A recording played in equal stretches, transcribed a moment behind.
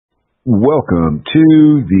Welcome to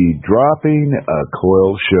the Dropping a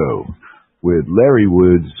Coil show with Larry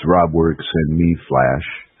Woods, Robwerks, and me, Flash,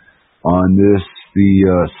 on this,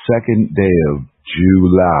 the second day of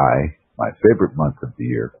July, my favorite month of the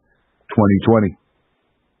year, 2020.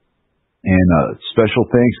 And special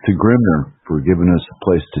thanks to Grimner for giving us a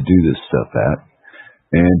place to do this stuff at.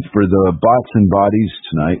 And for the bots and bodies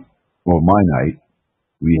tonight, well, my night,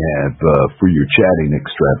 we have, for your chatting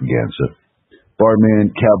extravaganza,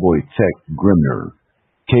 Barman, Cowboy Tech, Grimner,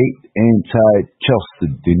 Kate,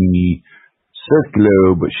 Anti-Chalcedony,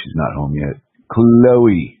 Circulo, but she's not home yet,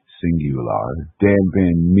 Chloe, Singular, Dan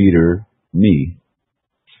Van Meter, me,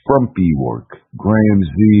 Frumpy Work, Graham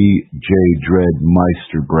Z, J Dread,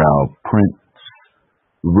 Meisterbrow, Prince,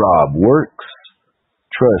 Robwerks,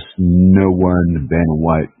 Trust No One, Van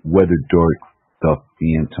White, Weather Dork, The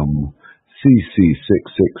Phantom,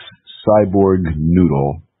 CC66, Cyborg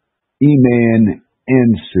Noodle, E-Man,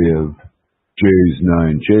 N-Civ, J's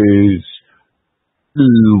 9J's,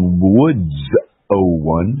 Woods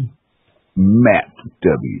 01, Matt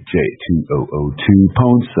WJ2002,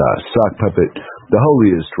 Ponsa, Sock Puppet, The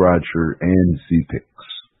Holiest Roger, and Z-Pix.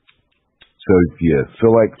 So if you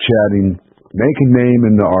feel like chatting, make a name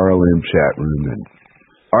in the RLM chat room and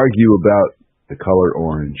argue about the color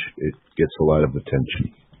orange. It gets a lot of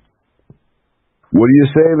attention. What do you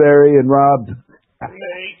say, Larry and Rob?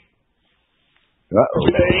 Hey. Uh-oh.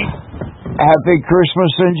 Hey. Happy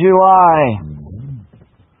Christmas in July.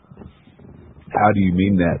 How do you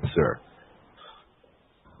mean that, sir?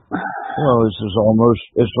 Well,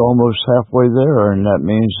 it's almost halfway there, and that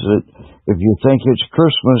means that if you think it's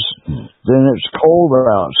Christmas, then it's colder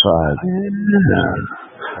outside.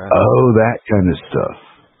 Oh, that kind of stuff.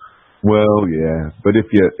 Well, yeah, but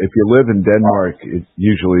if you live in Denmark, it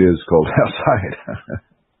usually is cold outside.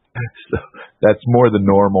 So that's more than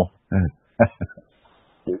normal.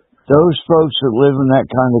 Those folks that live in that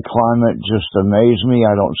kind of climate just amaze me.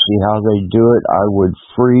 I don't see how they do it. I would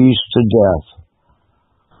freeze to death.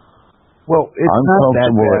 Well, it's I'm not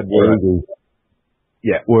that bad.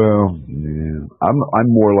 Yeah, well, yeah. I'm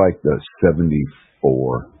more like the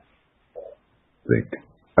 74 thing.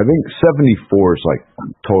 I think 74 is like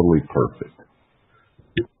totally perfect.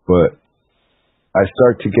 But I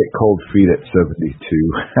start to get cold feet at 72.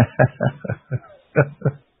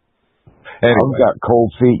 Anyway. I've got cold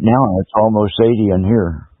feet now, and it's almost 80 in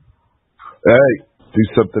here. Hey, do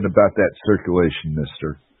something about that circulation,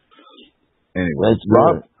 mister. Anyway,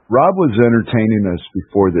 Rob was entertaining us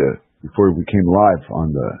before we came live on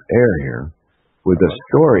the air here with a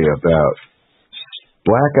story about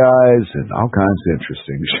black eyes and all kinds of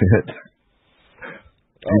interesting shit.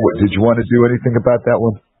 Did you want to do anything about that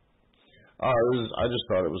one? I just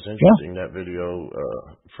thought it was interesting, that video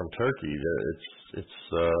from Turkey. It's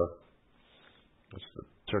the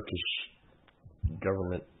Turkish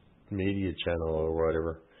government media channel or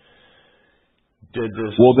whatever did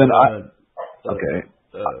this. Well, then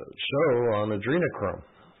show on adrenochrome.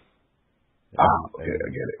 Okay, I get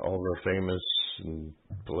it. All the famous and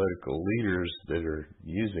political leaders that are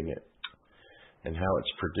using it and how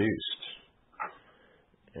it's produced.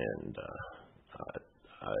 And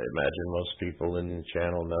I imagine most people in the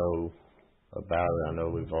channel know about it. I know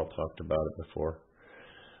we've all talked about it before.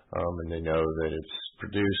 And they know that it's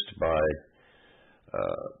produced by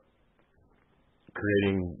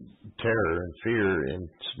creating terror and fear in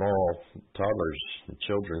small toddlers and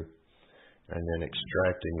children, and then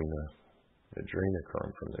extracting the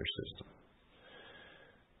adrenochrome from their system.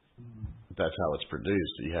 That's how it's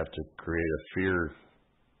produced. You have to create a fear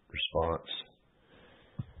response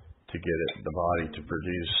to get the body to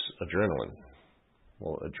produce adrenaline.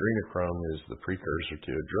 Well, adrenochrome is the precursor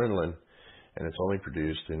to adrenaline, and it's only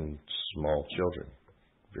produced in small children,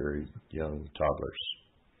 very young toddlers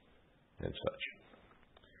and such.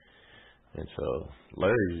 And so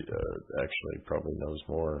Larry actually probably knows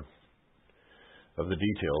more of the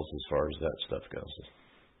details as far as that stuff goes.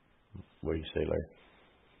 What do you say, Larry?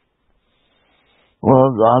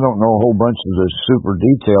 Well, I don't know a whole bunch of the super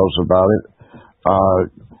details about it.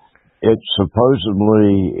 It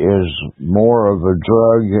supposedly is more of a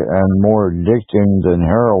drug and more addicting than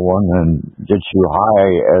heroin and gets you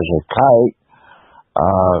high as a kite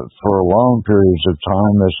for long periods of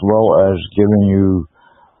time, as well as giving you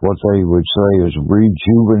what they would say is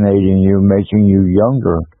rejuvenating you, making you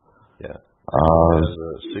younger. Yeah. It has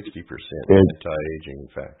a 60% anti-aging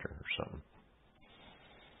factor or something.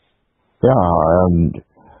 Yeah, and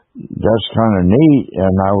that's kind of neat,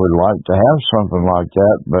 and I would like to have something like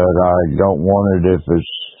that, but I don't want it if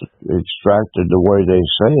it's extracted the way they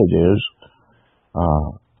say it is.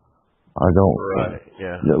 I don't. Right.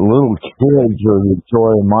 Yeah. The little kids are the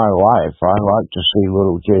joy of my life. I like to see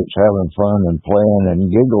little kids having fun and playing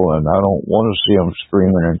and giggling. I don't want to see them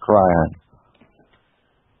screaming and crying.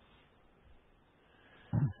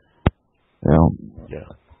 You know?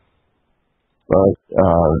 Yeah. But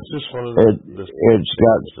it's just one of the it's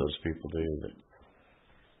got those people do that.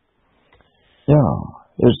 Yeah,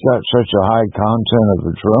 it's got such a high content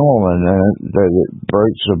of adrenaline in it that it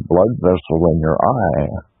breaks a blood vessel in your eye.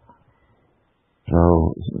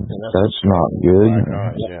 So that's not good.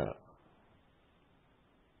 Black eyes, yeah.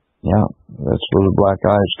 Yeah, that's where the black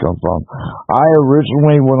eyes come from. I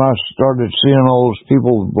originally, when I started seeing all those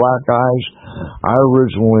people with black eyes, I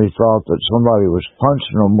originally thought that somebody was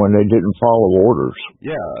punching them when they didn't follow orders.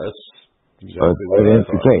 Yeah, that's exactly what that ain't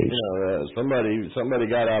the case. You know, somebody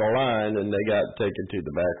got out of line and they got taken to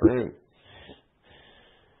the back room.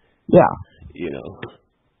 Yeah. You know,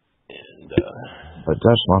 and but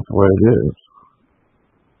that's not the way it is.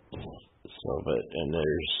 So, and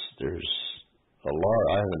there's a lot.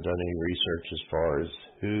 I haven't done any research as far as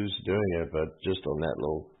who's doing it, but just on that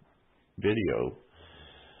little video,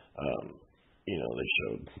 you know, they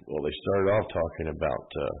showed. Well, they started off talking about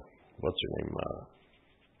what's her name?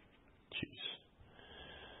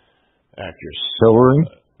 Actress. Hillary?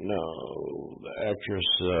 No, the actress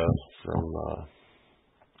from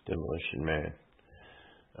Demolition Man.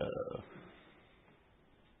 I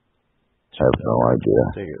have no idea.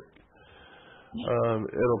 I think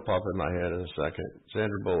it'll pop in my head in a second.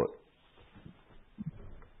 Sandra Bullock.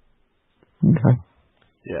 Okay.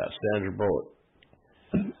 Yeah, Sandra Bullock.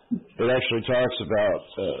 It actually talks about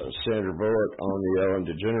Sandra Bullock on the Ellen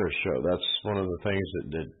DeGeneres show. That's one of the things that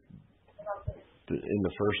did in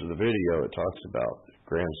the first of the video. It talks about.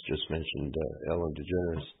 Graham's just mentioned Ellen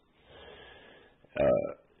DeGeneres.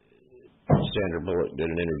 Sandra Bullock did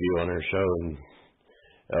an interview on her show, and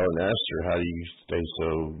Ellen asked her, "How do you stay so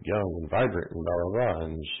young and vibrant and blah blah blah?"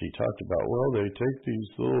 And she talked about, well, they take these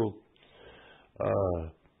little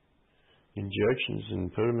injections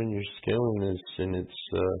and put them in your skin, and it's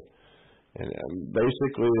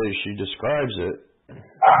basically she describes it,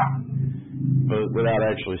 but without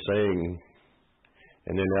actually saying.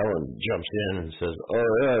 And then Ellen jumps in and says, "Oh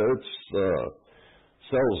yeah, it's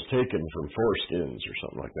cells taken from foreskins or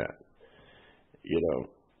something like that." You know.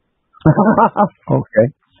 Okay.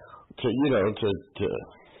 To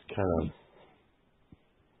kind of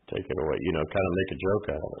take it away, kind of make a joke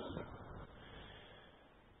out of it.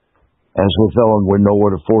 As if Ellen would know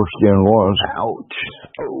what a foreskin was. Ouch.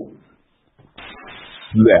 Oh.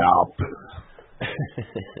 Slap. I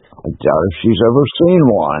doubt if she's ever seen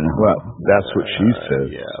one. Well, that's what she says.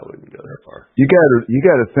 Yeah, I wouldn't go that far. You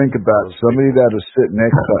gotta think about somebody that was sitting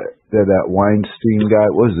next to that Weinstein guy.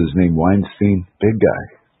 What was his name? Weinstein? Big guy.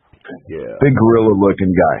 Yeah. Big gorilla looking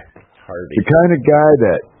guy. Hardy. The kind of guy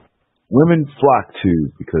that women flock to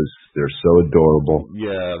because they're so adorable.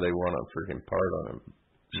 Yeah, they want a freaking part on him.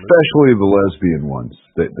 Especially the lesbian ones.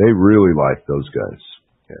 They really like those guys.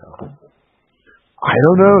 Yeah. I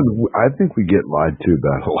don't know. I think we get lied to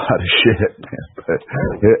about a lot of shit. But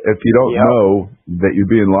if you don't know that you're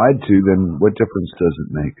being lied to, then what difference does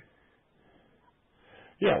it make?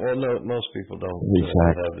 Yeah, well, no, most people don't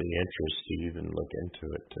have the interest to even look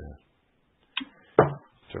into it.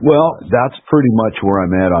 Well, that's pretty much where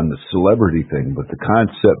I'm at on the celebrity thing, but the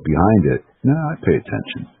concept behind it, no, I pay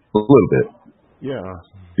attention a little bit. Yeah.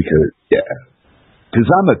 Because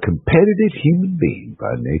I'm a competitive human being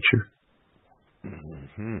by nature.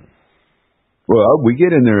 Mm-hmm. Well, we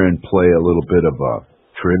get in there and play a little bit of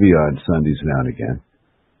trivia on Sundays now and again.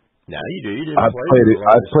 Now you do. You didn't I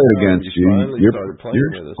played against you. You're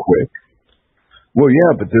quick. Well,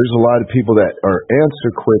 yeah, but there's a lot of people that are answer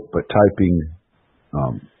quick but typing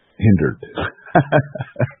hindered.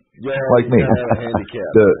 Yeah, like me.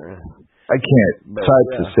 I can't type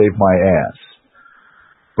to save my ass.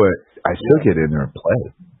 But I still get in there and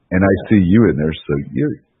play. And I see you in there, so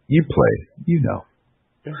you play. You know.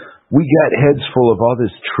 Yeah. We got heads full of all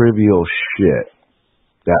this trivial shit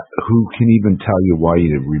that who can even tell you why you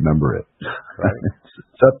didn't remember it. Right.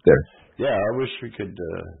 It's up there. Yeah, I wish we could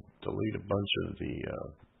delete a bunch of the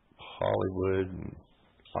Hollywood and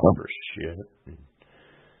opera shit and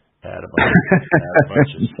add a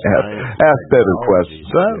bunch of science. Ask better questions.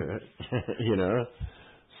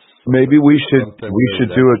 Maybe we should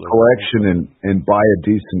do a collection and buy a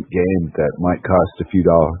decent game that might cost a few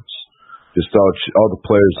dollars. Just all the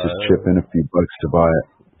players just chip in a few bucks to buy it.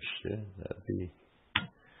 Shit, that'd be.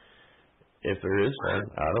 If there is one,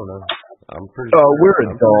 I don't know. I'm pretty. We're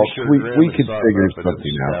adults. Sure we could figure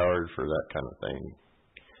something out. For that kind of thing.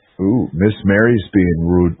 Ooh, Miss Mary's being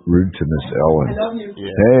rude to Miss Ellen. I love you.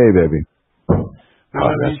 Yeah. Hey, baby. Love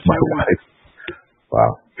Oh, that's my you. wife.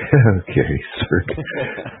 Wow. Okay, sir.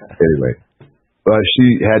 Anyway, she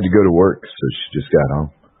had to go to work, so she just got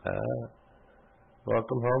home.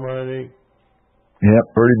 Welcome home, honey. Yeah,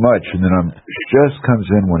 pretty much. And then just comes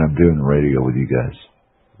in when I'm doing the radio with you guys.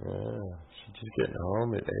 Yeah, she's just getting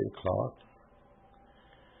home at 8 o'clock.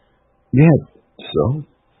 Yeah, so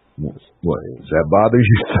what? Does that bother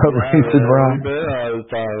you some reason, Ron? All the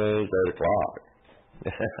time it's 8 o'clock.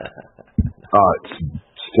 It's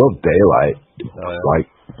still daylight. Like,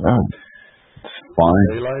 it's fine.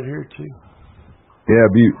 Daylight here too. Yeah,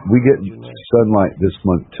 we get sunlight this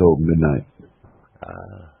month till midnight.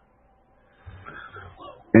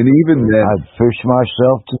 And even then, I'd fish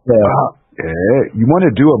myself to death. You want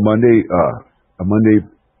to do a Monday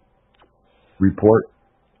report?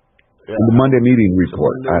 Yeah. The Monday meeting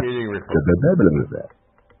report. Monday meeting report.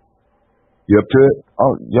 You up to it?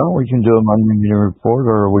 Oh, yeah, we can do a Monday meeting report,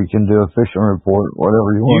 or we can do a fishing report,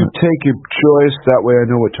 whatever you You want. take your choice. That way I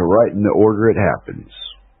know what to write in the order it happens.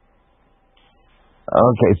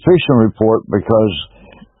 Okay, fishing report, because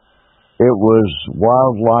it was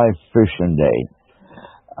Wildlife Fishing Day.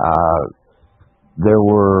 There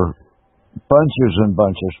were bunches and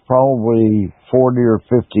bunches, probably 40 or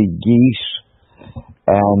 50 geese,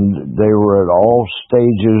 and they were at all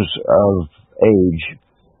stages of age.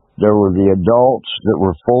 There were the adults that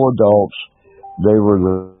were full adults. They were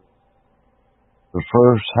the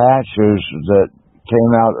first hatches that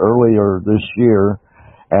came out earlier this year,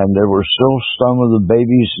 and there were still some of the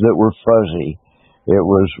babies that were fuzzy. It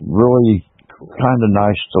was really kind of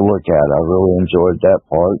nice to look at. I really enjoyed that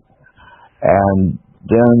part. And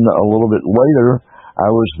then a little bit later, I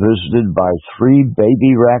was visited by 3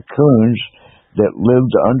 baby raccoons that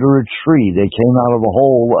lived under a tree. They came out of a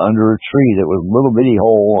hole under a tree that was a little bitty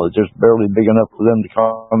hole, just barely big enough for them to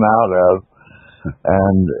come out of.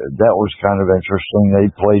 And that was kind of interesting. They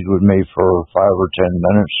played with me for 5 or 10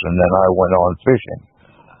 minutes, and then I went on fishing.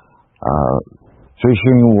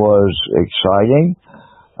 Fishing was exciting.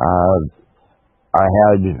 I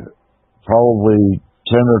had probably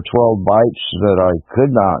 10 or 12 bites that I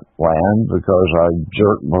could not land because I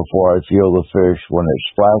jerk before I feel the fish. When it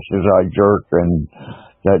splashes, I jerk, and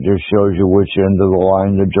that just shows you which end of the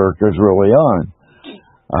line the jerk is really on.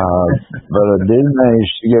 But I did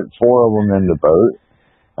manage to get 4 of them in the boat.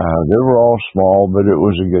 They were all small, but it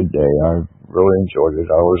was a good day. I really enjoyed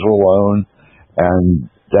it. I was alone, and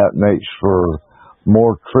that makes for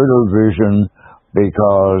more critter vision,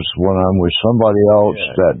 because when I'm with somebody else,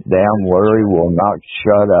 that damn Larry will not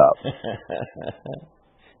shut up.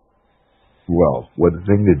 Well, what a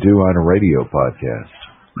thing to do on a radio podcast.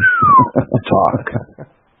 Talk.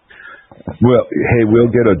 Well, hey,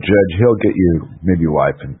 we'll get a judge. He'll get you maybe a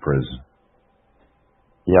life in prison.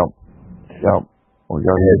 Yep. We got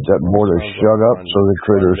to get that boy to shut up so the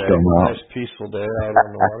critters come out. Nice peaceful day out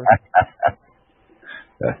on the water.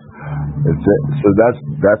 So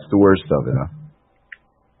that's the worst of it, huh?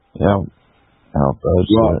 Yeah. Well,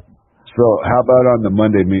 so how about on the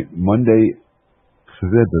Monday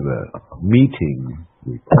meeting?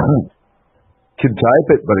 Can type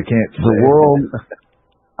it, but I can't say the world.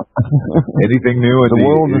 Anything new in the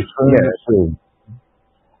world is fantasy.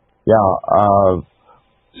 Yeah.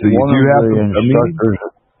 So you do have the instructors.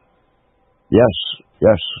 Yes.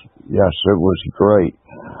 It was great.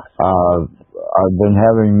 I've been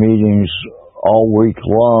having meetings all week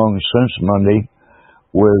long since Monday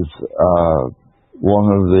with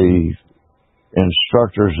one of the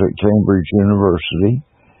instructors at Cambridge University,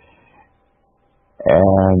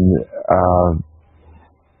 and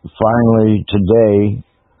finally today,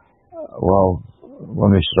 well, let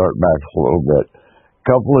me start back a little bit. A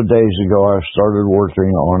couple of days ago, I started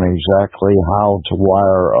working on exactly how to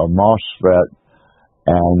wire a MOSFET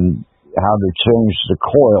and how to change the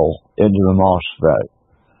coil into the MOSFET.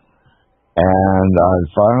 And I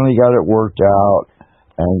finally got it worked out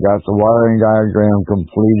and got the wiring diagram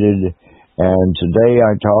completed. And today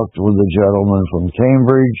I talked with a gentleman from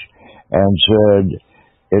Cambridge and said,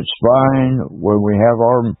 it's fine when we have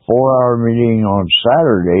our 4-hour meeting on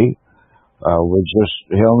Saturday with just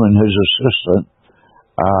him and his assistant.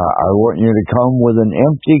 I want you to come with an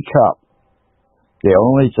empty cup. The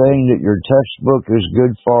only thing that your textbook is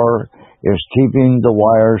good for is keeping the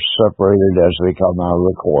wires separated as they come out of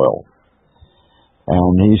the coil.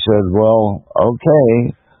 And he said, well,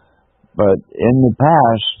 okay, but in the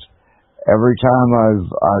past, every time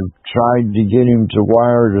I've tried to get him to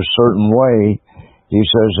wire it a certain way, he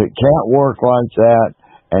says it can't work like that,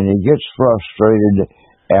 and he gets frustrated,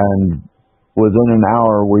 and within an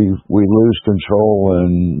hour we lose control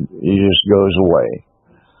and he just goes away.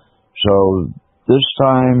 So this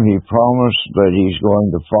time he promised that he's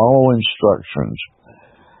going to follow instructions.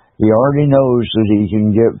 He already knows that he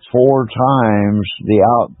can get 4 times the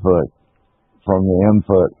output from the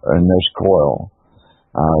input in this coil,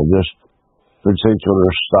 this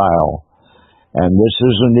particular style. And this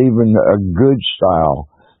isn't even a good style.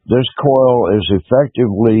 This coil is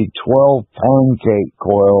effectively 12 pancake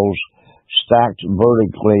coils stacked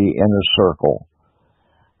vertically in a circle,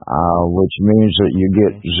 which means that you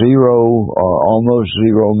get zero or almost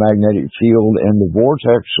zero magnetic field in the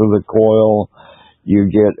vortex of the coil. You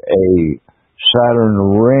get a Saturn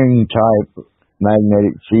ring type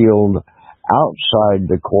magnetic field outside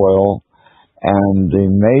the coil, and the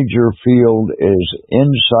major field is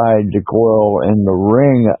inside the coil in the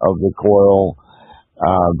ring of the coil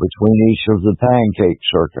between each of the pancake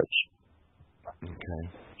circuits. Okay.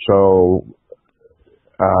 So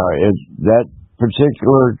that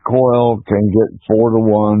particular coil can get 4 to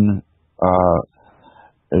 1.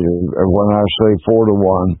 When I say 4 to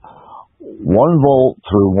 1, 1 volt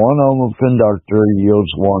through 1 ohm of conductor yields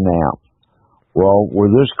 1 amp. Well, with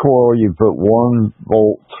this coil, you put 1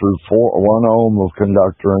 volt through 1 ohm of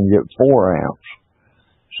conductor and get 4 amps.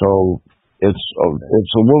 So it's a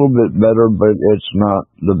little bit better, but it's not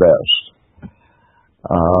the best.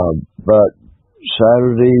 But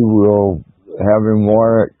Saturday we'll have him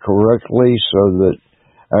wire it correctly so that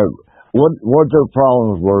what their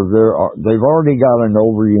problems were. They've already got an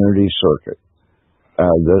over unity circuit.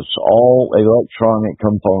 That's all electronic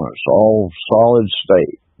components, all solid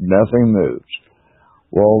state, nothing moves.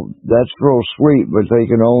 Well, that's real sweet, but they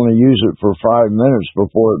can only use it for 5 minutes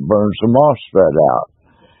before it burns the MOSFET out.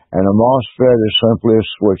 And a MOSFET is simply a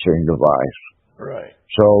switching device. Right.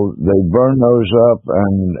 So they burn those up,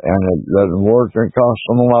 and it doesn't work, and it costs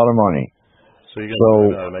them a lot of money. So you're going to show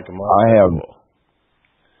him how to make a MOSFET I have coil.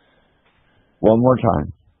 One more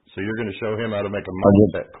time. So you're going to show him how to make a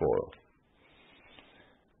MOSFET coil.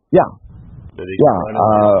 Yeah.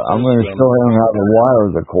 I'm going to show him how to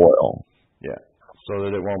wire the coil. Yeah, so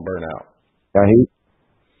that it won't burn out.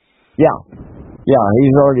 Yeah,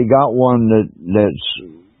 he's already got one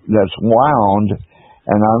that's wound,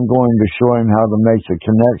 and I'm going to show him how to make the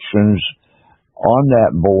connections on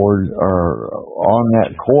that board or on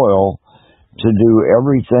that coil to do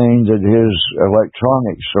everything that his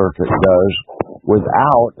electronic circuit does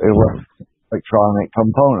without electronic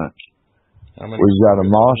components. We've got a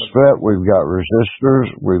MOSFET, we've got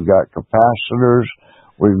resistors, we've got capacitors,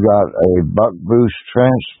 we've got a buck boost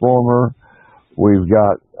transformer, we've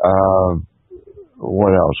got,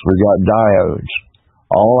 what else? We've got diodes,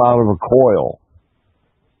 all out of a coil.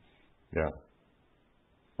 Yeah.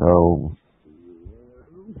 So,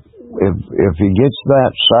 if he gets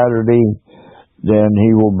that Saturday, then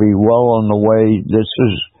he will be well on the way. This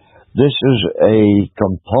is a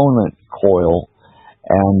component coil,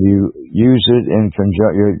 and you use it in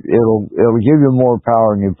conjunction. It'll give you more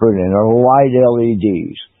power than you put in. It'll light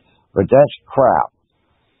LEDs, but that's crap.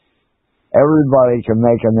 Everybody can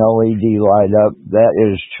make an LED light up. That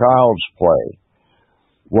is child's play.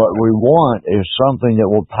 What we want is something that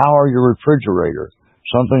will power your refrigerator,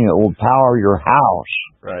 something that will power your house.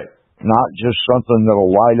 Right. Not just something that'll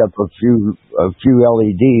light up a few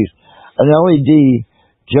LEDs. An LED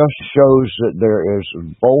just shows that there is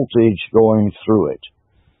voltage going through it,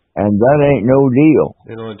 and that ain't no deal.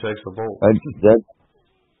 It only takes a volt. That's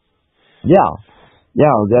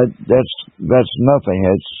nothing.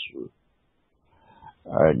 It's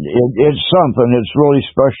something. It's really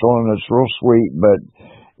special and it's real sweet, but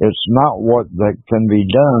it's not what that can be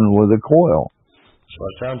done with a coil.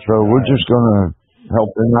 So we're just going to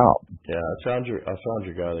help him out. Yeah, I found your guy.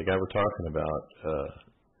 The guy we're talking about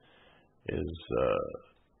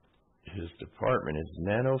his department is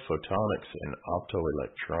nanophotonics and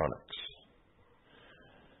optoelectronics.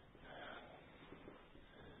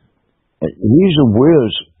 He's a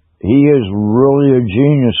whiz. He is really a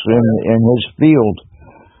genius in his field,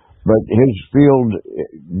 but his field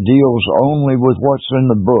deals only with what's in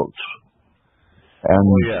the books.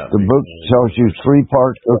 And the book tells you 3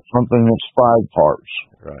 parts of something that's 5 parts.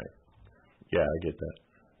 Right. Yeah, I get that.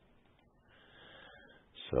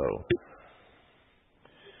 So,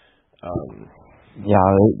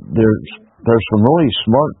 there's some really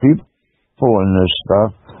smart people in this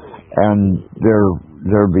stuff, and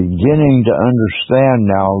they're beginning to understand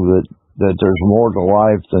now that there's more to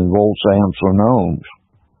life than volts, amps, and ohms.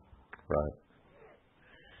 Right.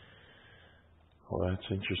 Well,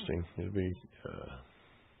 that's interesting. It'll be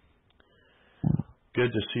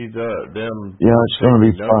good to see them. Yeah, it's going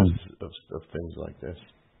to be fun. Of things like this.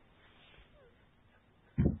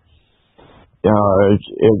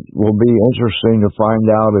 It will be interesting to find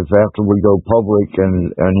out if after we go public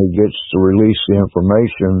and he gets to release the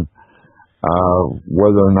information,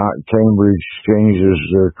 whether or not Cambridge changes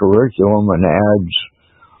their curriculum and adds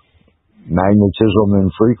magnetism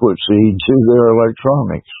and frequency to their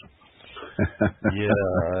electronics. Yeah,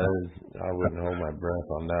 I wouldn't hold my breath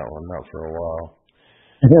on that one, not for a while.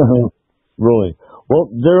 Really? Well,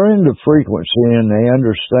 they're into frequency and they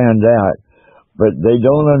understand that, but they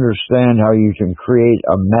don't understand how you can create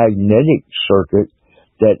a magnetic circuit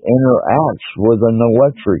that interacts with an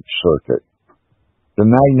electric circuit. The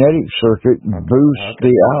magnetic circuit boosts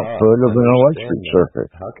the output of an electric circuit.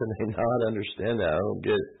 How can they not understand that? I don't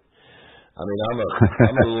get it. I mean,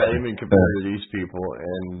 I'm a layman compared to these people,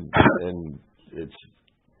 and it's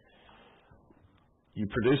you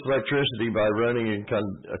produce electricity by running a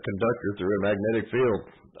conductor through a magnetic field.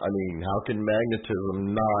 I mean, how can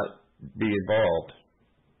magnetism not be involved?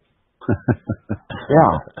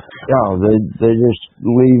 They just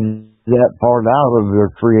leave that part out of their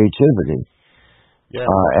creativity. Yeah.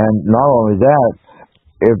 And not only that,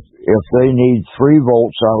 if they need 3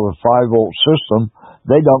 volts out of a 5-volt system,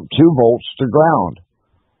 they dump 2 volts to ground.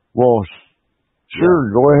 Well, sure,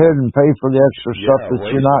 go ahead and pay for the extra stuff that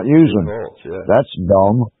you're not using. Volts, That's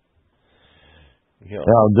dumb. Yeah.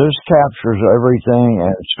 Now, this captures everything and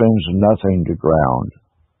it sends nothing to ground.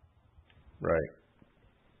 Right.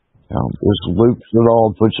 Now, this loops it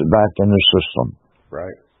all, puts it back in the system.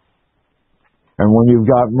 Right. And when you've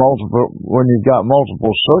got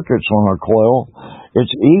multiple circuits on a coil, it's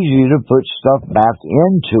easy to put stuff back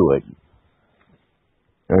into it.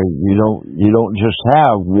 You don't just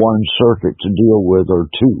have one circuit to deal with or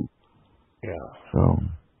 2. Yeah. So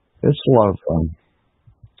it's a lot of fun.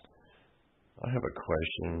 I have a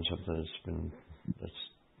question, something that's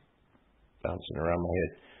bouncing around my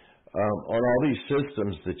head. On all these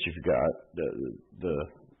systems that you've got,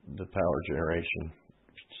 the power generation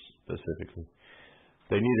specifically,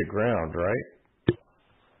 they need a ground, right?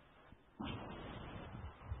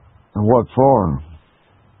 And what for?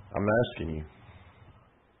 I'm asking you.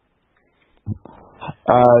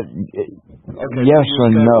 Okay, yes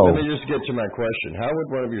and no. Let me just get to my question. How would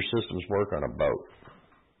one of your systems work on a boat?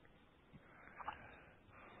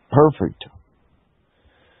 Perfect.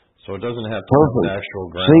 So it doesn't have to have an actual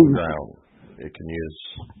ground. It can use.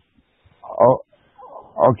 Oh,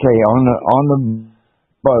 okay. On the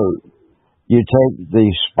boat, you take the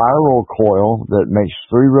spiral coil that makes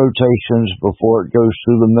 3 rotations before it goes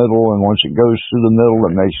through the middle, and once it goes through the middle,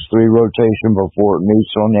 it makes 3 rotations before it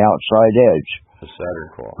meets on the outside edge. The Saturn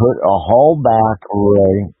coil. Put a Hallback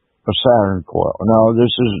array, a Saturn coil. No,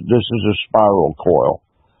 this is a spiral coil.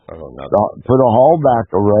 Put a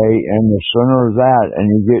Hallback array in the center of that, and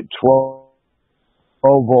you get 12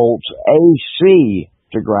 volts AC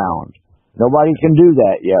to ground. Nobody can do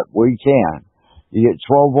that yet. We can. You get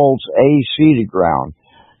 12 volts AC to ground.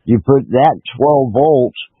 You put that 12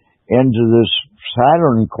 volts into this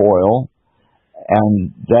Saturn coil,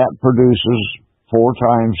 and that produces 4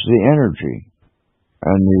 times the energy.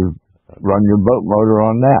 And you run your boat motor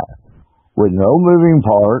on that with no moving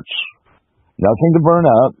parts, nothing to burn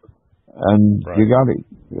up, and you got it.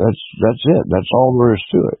 That's it. That's all there is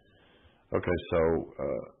to it. Okay, so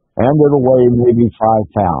and it'll weigh maybe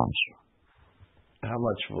 5 pounds. How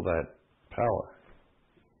much will that power?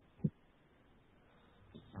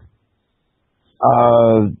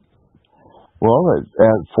 Well,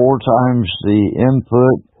 at 4 times the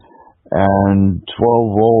input and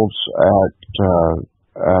 12 volts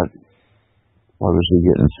at what was he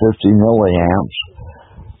getting? 50 milliamps.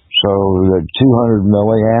 So the 200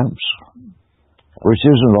 milliamps, which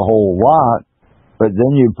isn't a whole lot, but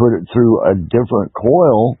then you put it through a different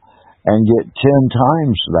coil and get 10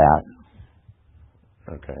 times that.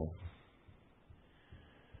 Okay.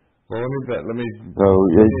 Well, let me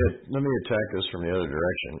attack this from the other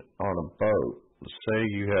direction. On a boat, say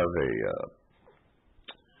you have a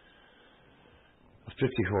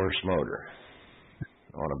 50 horse motor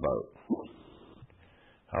on a boat.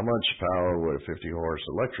 How much power would a 50 horse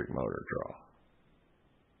electric motor draw?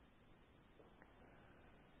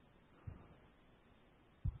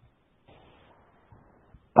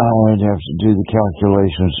 I'd have to do the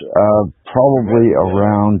calculations. Probably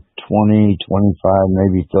around 20, 25,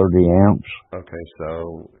 maybe 30 amps. Okay,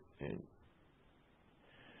 so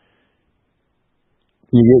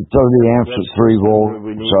you get 30 amps at 3 volts,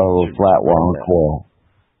 so a flat wound coil.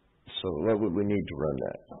 So what would we need to run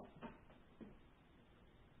that?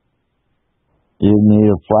 You need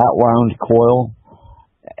a flat wound coil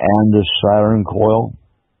and a Saturn coil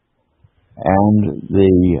and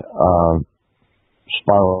the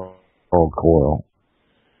spiral coil.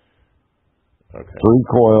 Okay. 3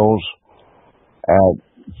 coils at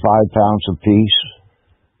 5 pounds apiece.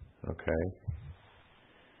 Okay.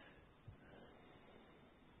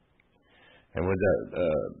 And would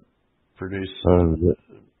that produce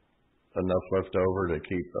enough left over to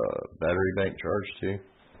keep a battery bank charged too?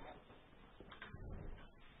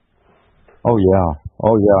 Oh yeah.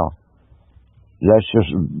 That's just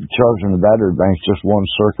charging the battery bank's just one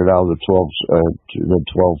circuit out of the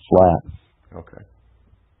 12 flat. Okay.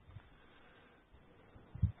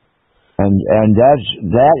 And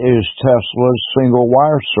that is Tesla's single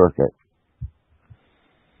wire circuit.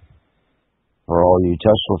 For all you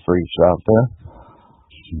Tesla freaks out there.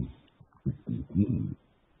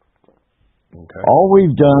 Okay. All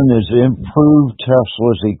we've done is improve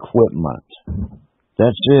Tesla's equipment.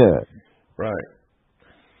 That's it. Right.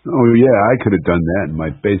 Oh, yeah, I could have done that in my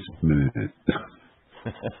basement.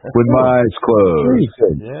 With my eyes closed.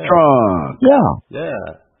 Yeah. Drunk.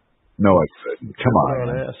 Yeah. No, I couldn't. Come on.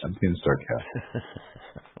 Yes. I'm being sarcastic.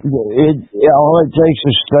 All it takes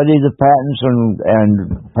is study the patents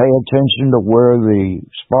and pay attention to where the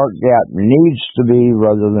spark gap needs to be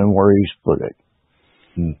rather than where he's put it.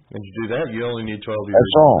 And to do that, you only need 12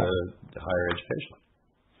 years of higher education.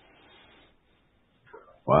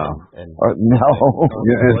 Wow. No,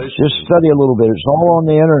 just study a little bit. It's all on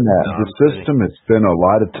the internet. The system has spent a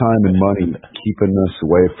lot of time and money keeping us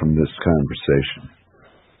away from this conversation.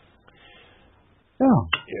 Yeah.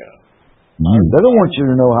 They don't want you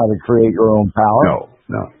to know how to create your own power.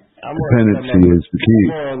 No. Dependency is the key.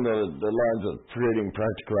 More on the lines of creating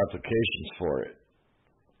practical applications for it.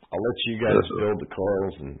 I'll let you guys build the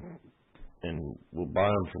coils and we'll buy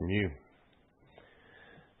them from you.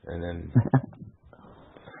 And then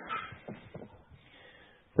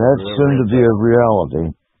that's soon to be a reality.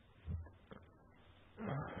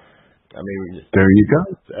 I mean, there you go.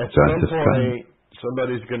 At some point,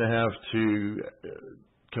 somebody's going to have to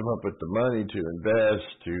come up with the money to invest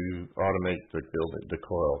to automate the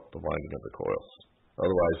coil, the winding of the coils.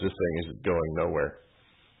 Otherwise, this thing isn't going nowhere.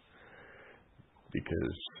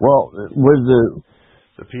 Because with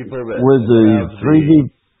the people that with the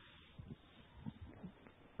 3D,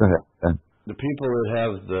 go ahead. The people that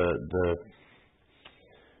have the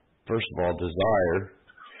first of all desire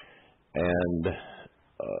and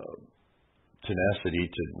tenacity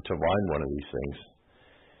to wind one of these things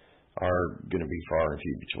are going to be far and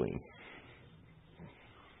few between.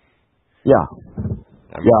 Yeah.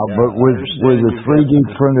 But with the 3D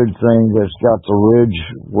printed thing that's got the ridge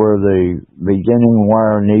where the beginning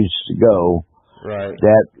wire needs to go, right,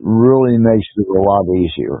 that really makes it a lot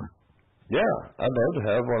easier. Yeah, I'd love to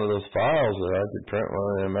have one of those files that I could print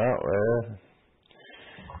one of them out with.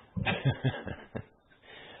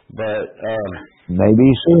 But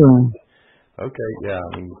maybe soon. Okay, yeah,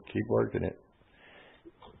 I mean, keep working it.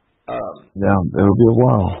 Yeah, it'll be a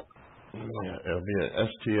while. Yeah, it'll be an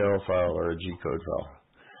STL file or a G-code file.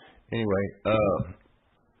 Anyway,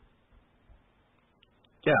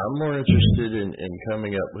 yeah, I'm more interested in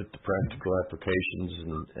coming up with the practical applications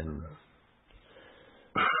and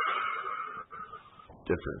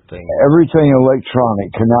different things. Everything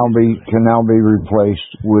electronic can now be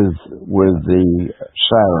replaced with the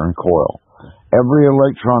Saturn coil. Every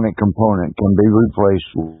electronic component can be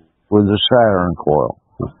replaced with the Saturn coil.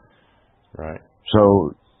 Right.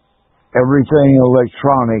 So everything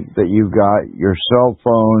electronic that you've got, your cell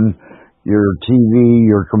phone, your TV,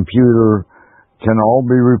 your computer, can all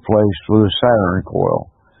be replaced with a Saturn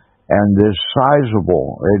coil. And it's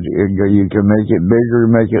sizable. You can make it bigger,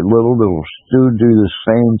 make it little. It'll still do the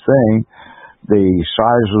same thing. The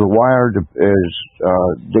size of the wire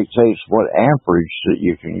dictates what amperage that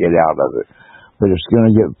you can get out of it. But it's going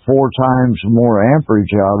to get 4 times more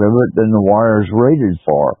amperage out of it than the wire is rated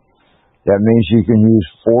for. That means you can use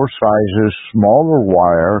 4 sizes smaller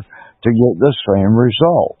wire to get the same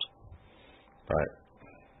result. Right.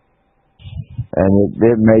 And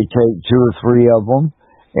it may take 2 or 3 of them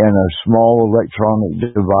in a small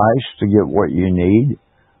electronic device to get what you need,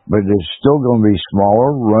 but it's still going to be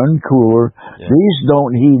smaller, run cooler. Yeah. These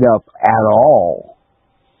don't heat up at all.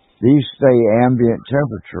 These stay ambient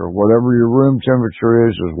temperature. Whatever your room temperature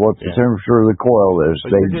is what the temperature of the coil is.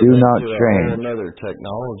 But they do not change. Another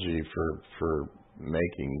technology for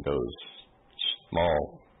making those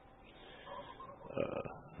small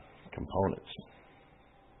components.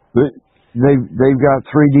 But they've got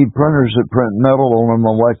 3D printers that print metal on a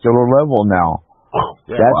molecular level now.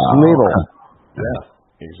 That's little. Yeah,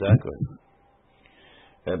 exactly.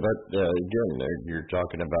 But again, you're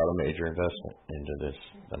talking about a major investment into this.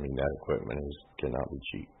 I mean, that equipment cannot be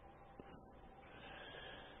cheap.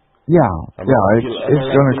 It's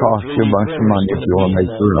going to cost you a bunch of money if you want to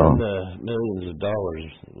make your own. Millions of dollars,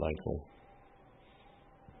 likely.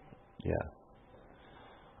 Yeah.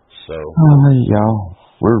 So.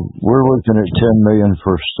 We're looking at $10 million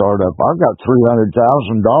for a startup. I've got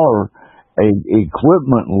 $300,000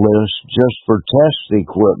 equipment list just for test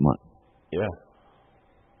equipment. Yeah.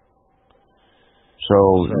 So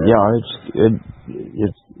it's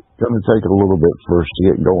going to take a little bit first to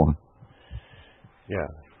get going. Yeah.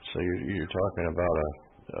 So you're talking about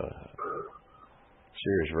a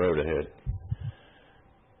serious road ahead.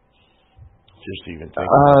 Just even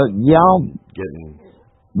thinking. Getting.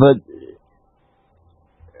 But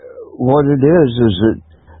what it is that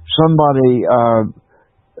somebody,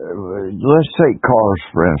 let's take cars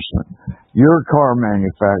for instance. You're a car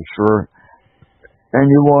manufacturer and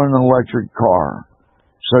you want an electric car.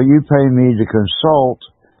 So you pay me to consult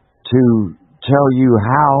to tell you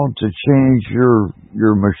how to change your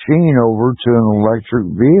machine over to an electric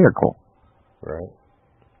vehicle. Right.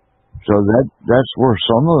 So that's where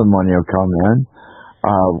some of the money will come in.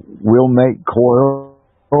 We'll make coils,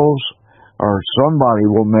 or somebody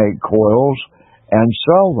will make coils and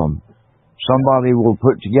sell them. Somebody will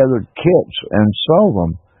put together kits and sell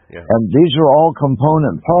them. Yeah. And these are all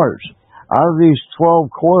component parts. Out of these 12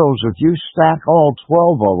 coils, if you stack all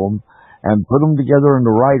 12 of them and put them together in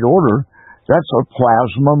the right order, that's a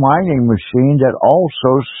plasma mining machine that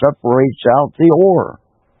also separates out the ore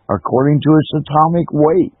according to its atomic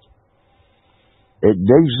weight. It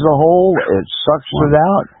digs the hole, it sucks it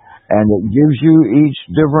out, and it gives you each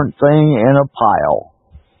different thing in a pile.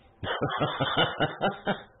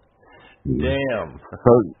 Damn.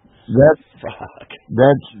 So that's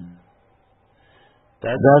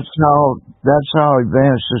how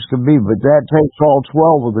advanced this could be, but that takes all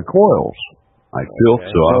 12 of the coils. I feel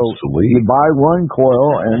so obsolete. You buy one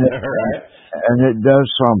coil and it does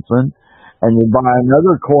something, and you buy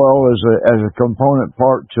another coil as a component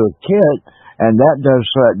part to a kit, and that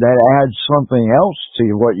adds something else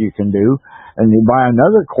to what you can do, and you buy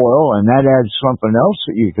another coil and that adds something else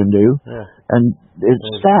that you can do, and it's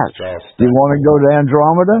stacked. You want to go to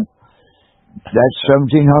Andromeda? That's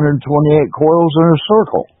 1,728 coils in a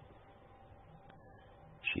circle.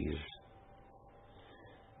 Jeez.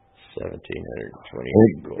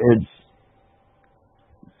 1,728 coils. It's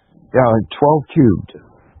 12 cubed.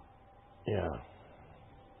 Yeah.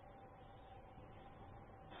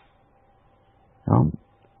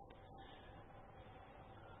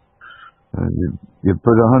 You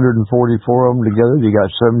put 144 of them together, you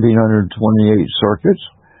got 1,728 circuits,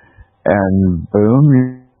 and boom,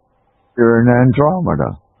 you're in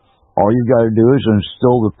Andromeda. All you got to do is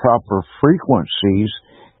instill the proper frequencies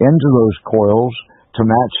into those coils to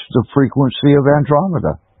match the frequency of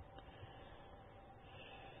Andromeda.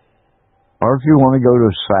 Or if you want to go to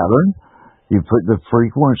Saturn, you put the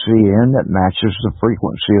frequency in that matches the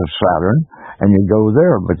frequency of Saturn, and you go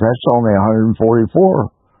there. But that's only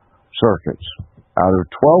 144 circuits out of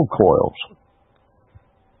 12 coils.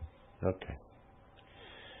 Okay.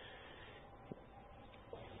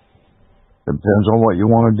 Depends on what you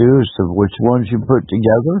want to do as to which ones you put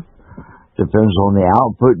together. Depends on the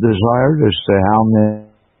output desired as to how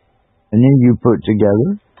many you put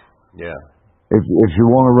together. Yeah. If you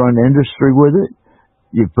want to run industry with it,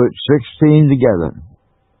 you put 16 together.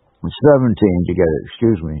 17 together,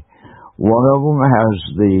 excuse me. One of them has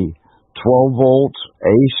the 12 volts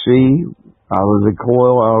AC out of the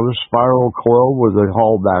spiral coil with a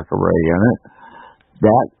Hall back array in it.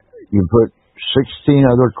 That, you put 16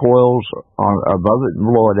 other coils on above it and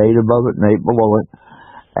below it, 8 above it and 8 below it,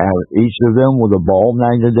 and each of them with a ball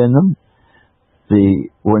magnet in them.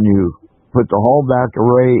 When you put the Hall back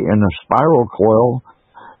array in a spiral coil,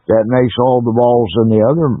 that makes all the balls in the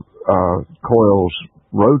other coils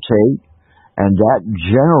rotate, and that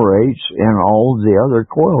generates in all the other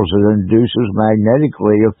coils. It induces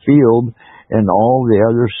magnetically a field in all the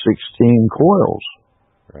other 16 coils.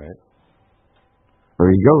 Right.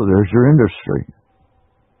 There you go. There's your industry.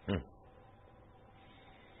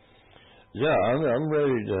 Yeah, I'm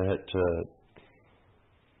ready to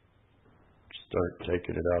start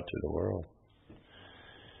taking it out to the world.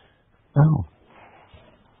 Oh.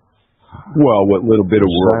 Well, what little bit of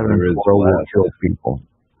world there is will kill people.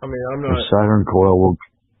 I mean, I'm not. The Saturn coil will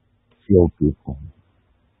kill people.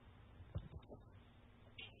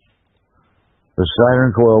 The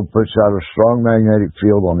Saturn coil puts out a strong magnetic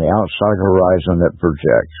field on the outside horizon that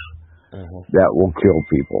projects. That will kill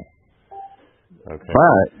people. Okay.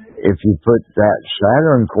 But if you put that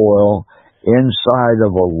Saturn coil inside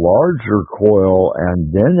of a larger coil and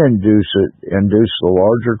then induce the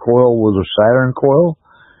larger coil with a Saturn coil,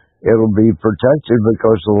 it'll be protected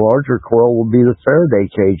because the larger coil will be the Faraday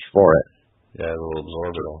cage for it. Yeah, it'll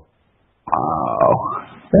absorb it all. Wow.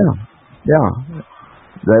 Yeah.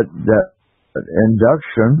 That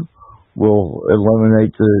induction will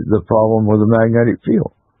eliminate the problem with the magnetic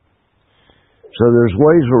field. So there's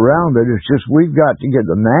ways around it. It's just we've got to get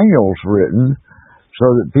the manuals written so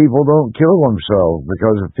that people don't kill themselves.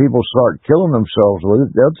 Because if people start killing themselves with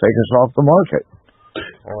it, they'll take us off the market.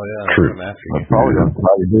 Oh yeah, True. We're probably going to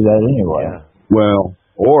try to do that anyway. Yeah. Well,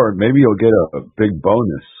 or maybe you'll get a big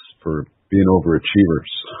bonus for being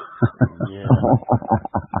overachievers. Yeah.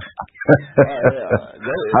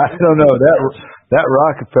 I don't know. That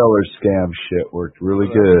Rockefeller scam shit worked really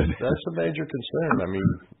good. That's a major concern. I mean,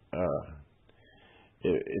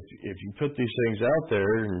 if you put these things out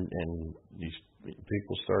there and these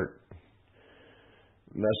people start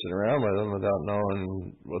messing around with them without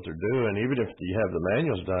knowing what they're doing, even if you have the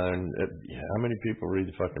manuals done, how many people read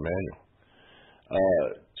the fucking manual?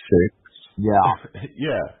 6. Yeah.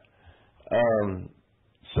 Yeah.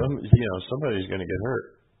 Somebody's going to get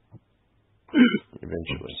hurt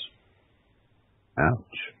eventually.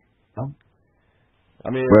 Ouch. I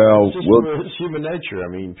mean, well, it's human nature. I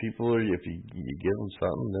mean, people are, if you give them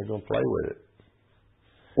something, they're going to play with it.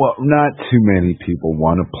 Well, not too many people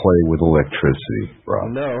want to play with electricity,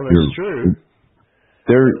 Rob. No, that's true.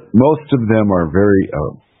 Most of them are very,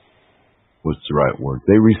 what's the right word?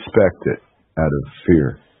 They respect it out of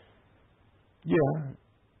fear. Yeah.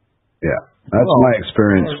 Yeah. That's my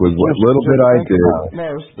experience with what little bit I did.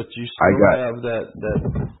 Most, but you still have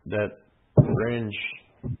that fringe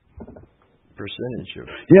percentage of.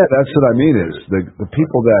 Yeah, that's what I mean. Is the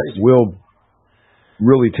people that will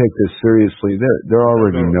really take this seriously, they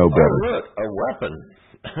already know better. Oh, look, a weapon.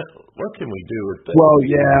 What can we do with this? Well,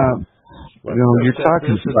 yeah. You're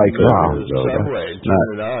talking psychology, though. Subway, turn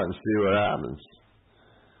it on, and see what happens.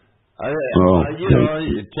 Take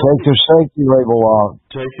the safety label off.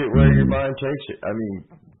 Take it where your mind takes it. I mean,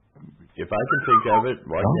 if I can think of it,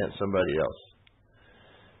 why can't somebody else?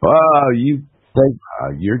 Well,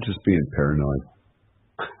 you're just being paranoid.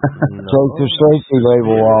 Take the safety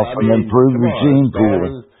label off and improve the gene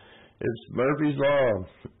pool. It's Murphy's Law.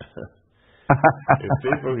 If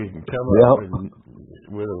people can come up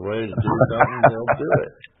with a way to do something, they'll do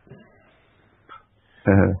it.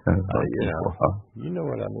 You know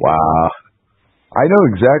what I mean. Wow. I know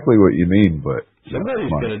exactly what you mean, but somebody's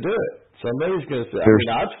going to do it. Somebody's going to say. I mean,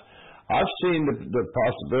 I've seen the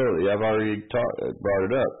possibility. I've already brought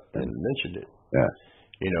it up and mentioned it. Yeah.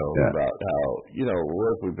 About how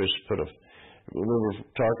what if we just put we were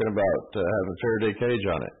talking about having a Faraday cage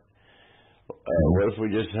on it. What if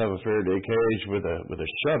we just have a Faraday cage with a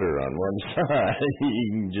shutter on one side? You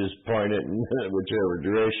can just point it in whichever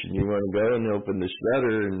direction you want to go and open the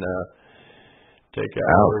shutter and take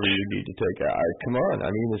out whatever you need to take out. Come on, I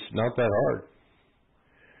mean, it's not that hard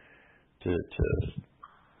to.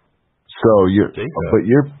 So you're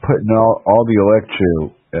putting all the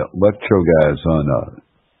electro guys on a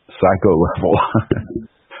psycho level.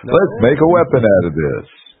 Let's make a weapon out of this.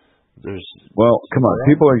 Well, come on.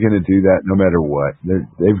 People are going to do that no matter what.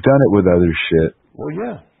 They've done it with other shit. Well,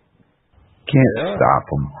 yeah. Can't stop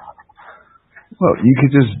them. Well, you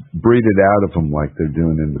could just breed it out of them like they're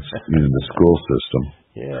doing in the school system.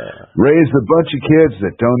 Yeah. Raise a bunch of kids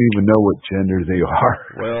that don't even know what gender they are.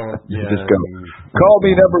 Well, yeah. Just go, call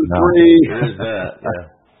me number 3. There's that, yeah.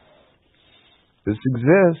 This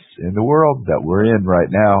exists in the world that we're in right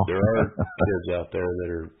now. There are kids out there that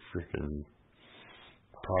are freaking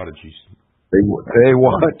prodigies. They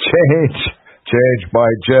want change by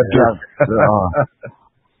gender.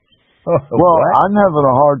 Well, I'm having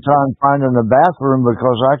a hard time finding a bathroom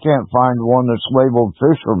because I can't find one that's labeled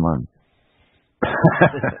fisherman.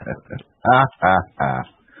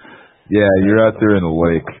 Yeah, you're out there in the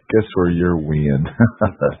lake. Guess where you're weeing.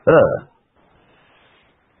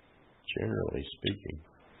 Generally speaking.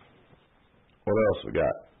 What else we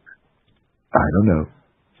got? I don't know.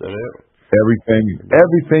 Is that it?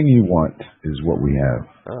 Everything you want is what we have.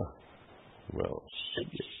 Oh. Well,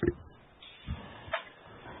 shit.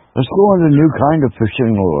 Let's go on a new kind of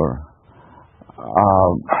fishing lure.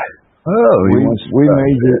 We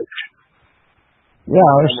made it.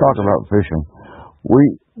 Yeah, let's talk about fishing.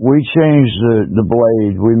 We changed the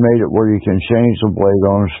blade. We made it where you can change the blade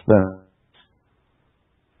on a spinner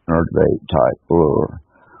bait type lure.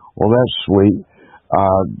 Well, that's sweet.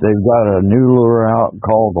 They've got a new lure out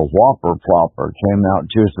called the Whopper Plopper. It came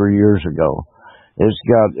out 2 or 3 years ago. It's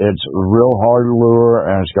a real hard lure,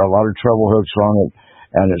 and it's got a lot of treble hooks on it,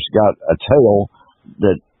 and it's got a tail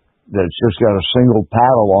that's just got a single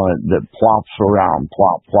paddle on it that plops around,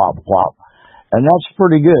 plop, plop, plop. And that's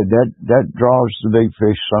pretty good. That draws the big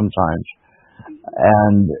fish sometimes.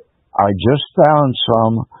 And I just found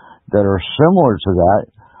some that are similar to that,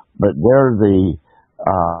 but they're the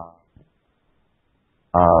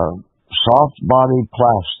soft body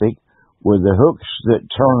plastic with the hooks that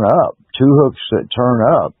turn up, 2 hooks that turn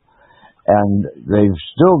up, and they've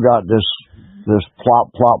still got this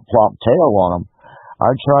plop, plop, plop tail on them.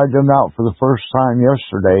 I tried them out for the first time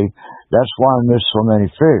yesterday. That's why I missed so many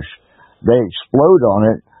fish. They explode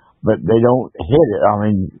on it, but they don't hit it. I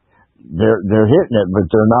mean, they're hitting it, but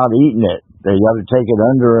they're not eating it. They got to take it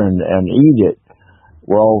under and eat it.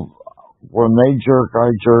 Well, when they jerk,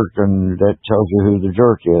 I jerk, and that tells you who the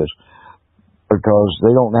jerk is. Because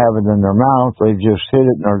they don't have it in their mouth, they just hit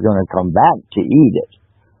it and are going to come back to eat it.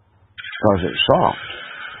 Because it's soft.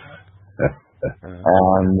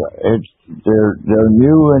 And they're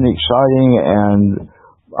new and exciting, and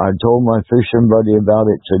I told my fishing buddy about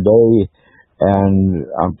it today, and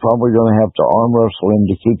I'm probably going to have to arm wrestle him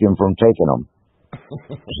to keep him from taking them.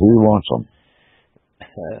 He wants them.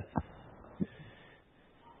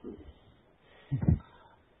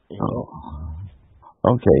 Oh.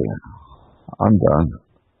 Okay, I'm done.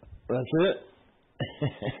 That's it?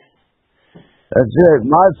 That's it.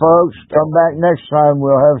 My folks, come back next time.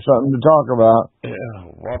 We'll have something to talk about. Yeah,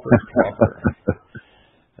 Whopper Plopper.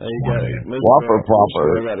 There you go. Whopper Plopper.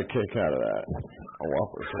 I got a kick out of that. A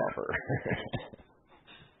Whopper Plopper.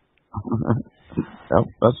 Yep,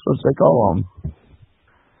 that's what they call them.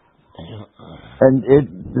 And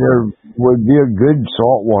there would be a good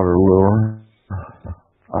saltwater lure.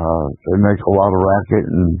 They make a lot of racket,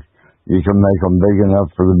 and you can make them big enough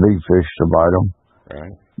for the big fish to bite them.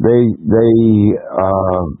 Right. They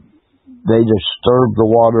disturb the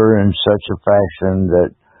water in such a fashion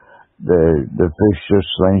that the fish just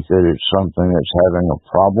think that it's something that's having a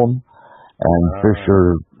problem, and fish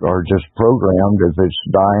are just programmed. If it's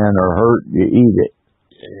dying or hurt, you eat it.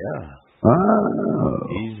 Yeah. Oh.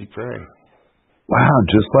 Easy prey. Wow,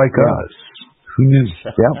 just like us. Who knew?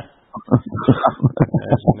 Yep.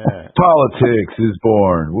 Politics is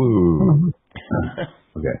born. Woo.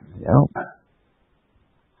 Okay. Yep.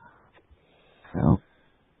 Yep.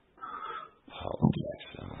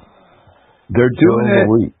 They're doing it.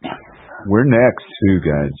 We're next too,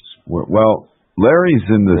 guys. Well, Larry's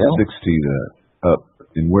in the 60 to up,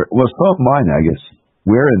 and some of mine, I guess.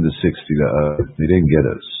 We're in the 60 to up. They didn't get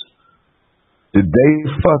us. Did they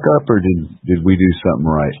fuck up, or did we do something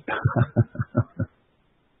right?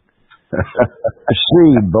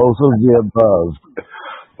 See, both of the above.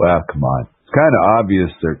 Well, come on. It's kind of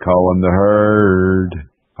obvious they're calling the herd.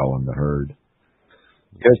 Calling the herd.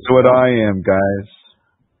 Guess what I am, guys?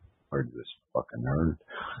 Part of this fucking herd.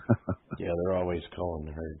 Yeah, they're always calling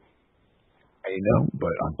the herd. I know,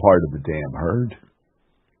 but I'm part of the damn herd.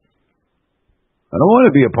 I don't want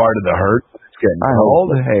to be a part of the herd. It's getting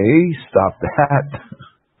cold. Hey, stop that.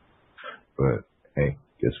 But, hey,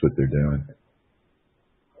 guess what they're doing?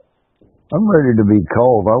 I'm ready to be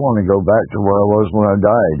cold. I want to go back to where I was when I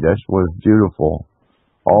died. That was beautiful.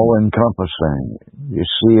 All encompassing. You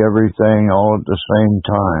see everything all at the same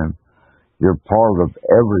time. You're part of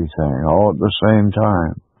everything all at the same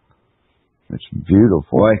time. It's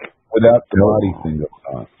beautiful. Like without the body thing going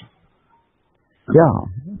on. Yeah.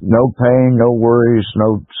 No pain, no worries,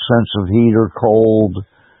 no sense of heat or cold.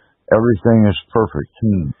 Everything is perfect.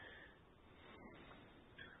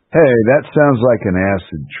 Hey, that sounds like an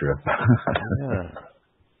acid trip.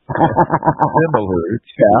 Similar,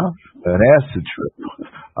 an acid trip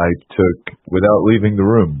I took without leaving the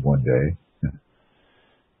room one day.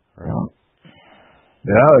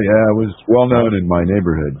 Yeah, I was well known in my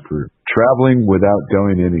neighborhood for traveling without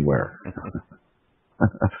going anywhere.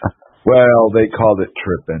 Well, they called it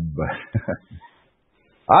tripping, but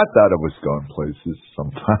I thought it was going places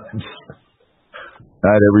sometimes.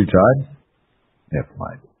 Not every time. Never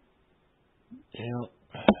mind. Yeah.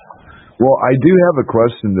 Well, I do have a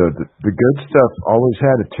question, though. The good stuff always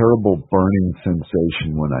had a terrible burning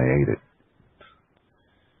sensation when I ate it.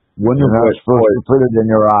 You're not supposed to put it in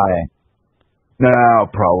your eye. No,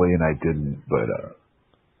 probably, and I didn't. But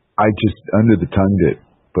I just, under the tongue did.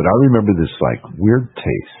 But I remember this, like, weird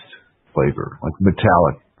taste, flavor, like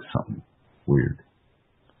metallic, something weird.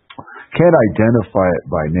 Can't identify it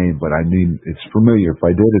by name, but I mean, it's familiar. If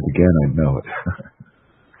I did it again, I'd know it.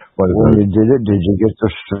 When you did it, did you get the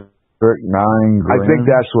strychnine? I think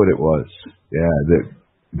that's what it was. Yeah,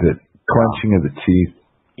 the clenching of the teeth.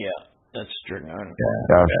 Yeah, that's strychnine.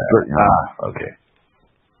 Yeah, strychnine. Okay.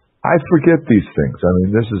 I forget these things. I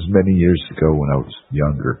mean, this is many years ago when I was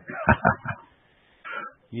younger.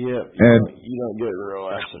 Yeah, you don't get real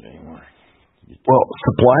acid anymore. Well,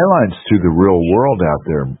 supply lines to the real world out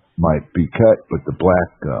there might be cut, but the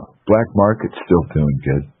black market's still doing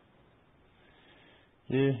good.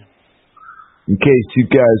 Yeah. In case you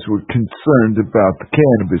guys were concerned about the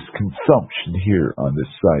cannabis consumption here on this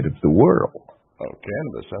side of the world. Oh,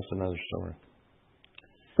 cannabis, that's another story.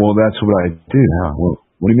 Well, that's what I do. Well,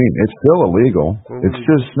 what do you mean? It's still illegal. It's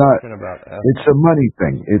just not. It's a money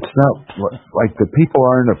thing. It's not like the people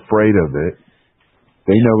aren't afraid of it.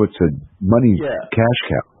 They know it's a money cash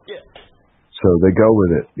cow. Yeah. So they go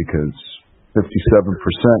with it because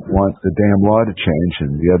 57% want the damn law to change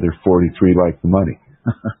and the other 43 like the money.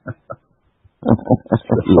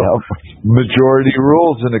 Yep. Majority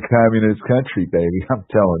rules in a communist country, baby. I'm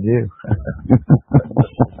telling you.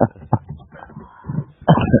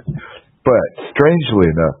 But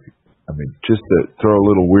strangely enough, I mean, just to throw a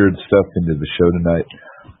little weird stuff into the show tonight,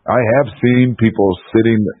 I have seen people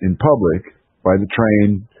sitting in public by the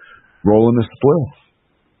train rolling a spliff.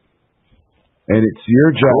 And it's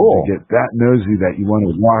your job to get that nosy that you want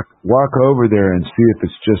to walk over there and see if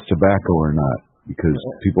it's just tobacco or not, because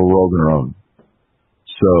people roll their own.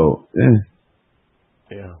 So,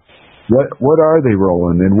 yeah. What are they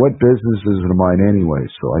rolling, and what business is it of mine anyway?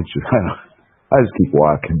 So I just keep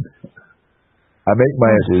walking. I make my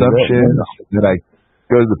assumptions, then I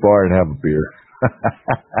go to the bar and have a beer.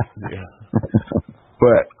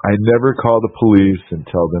 But I never call the police and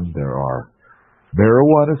tell them there are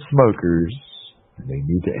marijuana smokers and they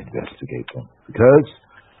need to investigate them because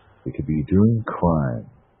they could be doing crime.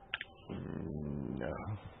 No.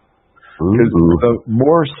 Because the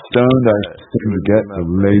more stoned I seem to get, the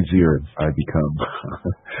lazier I become.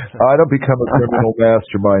 I don't become a criminal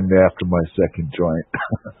mastermind after my second joint.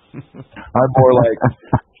 I'm more like,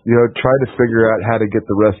 try to figure out how to get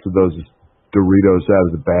the rest of those Doritos out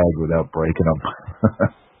of the bag without breaking them.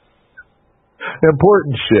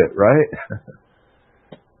 Important shit, right?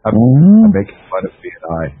 I'm making fun of being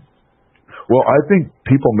high. Well, I think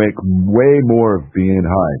people make way more of being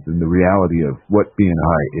high than the reality of what being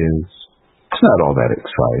high is. It's not all that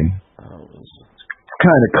exciting. It's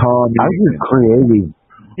kind of calming. I get creative.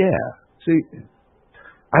 Yeah. See,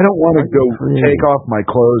 I don't want to go take off my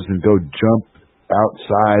clothes and go jump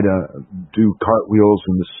outside, do cartwheels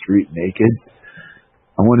in the street naked.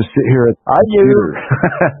 I want to sit here at the computer.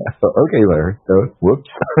 Okay, Larry.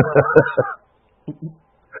 Whoops.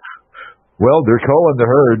 Well, they're calling the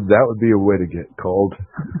herd. That would be a way to get called. I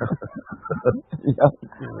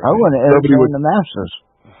want to entertain the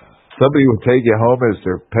masses. Somebody would take you home as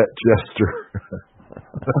their pet jester.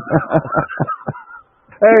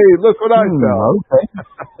 Hey, look what I found. Okay.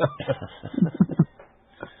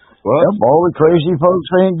 Well, all the crazy folks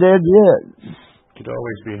ain't dead yet. Could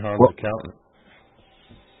always be Hans' accountant.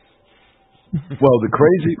 Well, the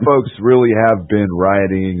crazy folks really have been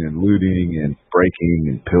rioting and looting and breaking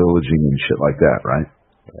and pillaging and shit like that, right?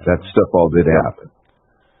 That stuff all did happen.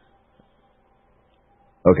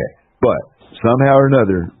 Okay, but somehow or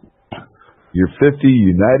another, you're 50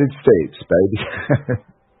 United States, baby.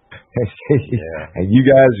 And you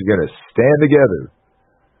guys are going to stand together,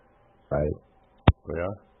 right?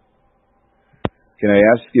 Yeah. Can I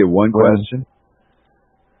ask you one question?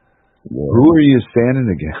 Who are you standing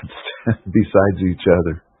against besides each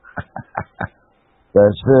other?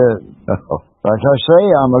 That's it. Oh. Like I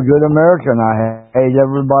say, I'm a good American. I hate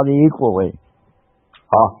everybody equally.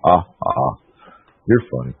 You're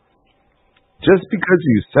funny. Just because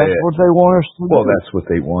you say that's what they want us to do. Well, that's what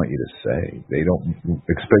they want you to say. They don't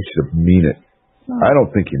expect you to mean it. I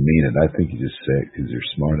don't think you mean it. I think you just say it because you're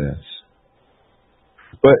smart ass.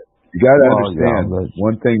 But you got to understand,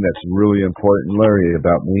 one thing that's really important, Larry,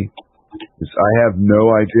 about me is I have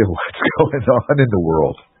no idea what's going on in the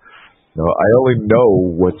world. No, I only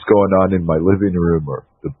know what's going on in my living room or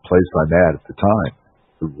the place I'm at the time.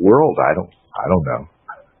 The world, I don't know.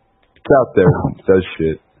 It's out there. It does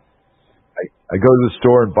shit. I go to the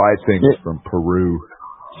store and buy things from Peru.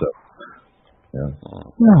 So,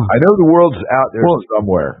 I know the world's out there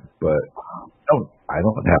somewhere, but I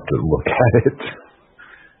don't have to look at it.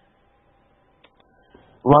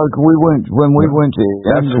 Like when we went to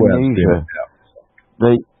Indonesia,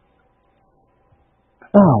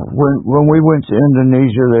 when we went to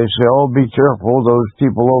Indonesia, they say, "Oh, be careful! Those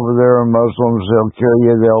people over there are Muslims. They'll kill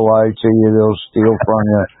you. They'll lie to you. They'll steal from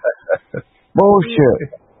you."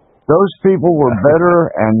 Bullshit. Those people were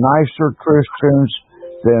better and nicer Christians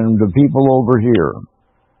than the people over here.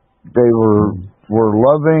 They were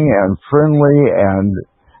loving and friendly and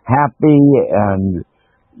happy and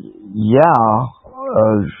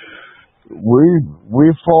we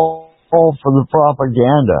fall for the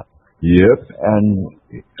propaganda. Yep. And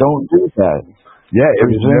don't do that. Yeah, it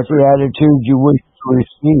would Present never, the attitude you wish to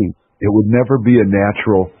receive. it would never be a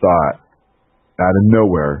natural thought out of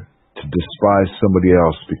nowhere to despise somebody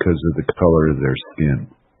else because of the color of their skin.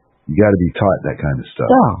 You got to be taught that kind of stuff.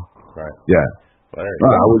 Yeah. Right. Yeah.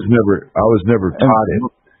 I was never taught it,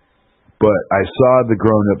 but I saw the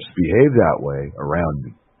grown-ups behave that way around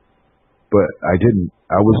me. But I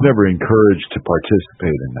was never encouraged to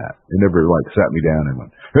participate in that. They never sat me down and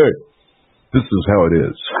went, "Hey, this is how it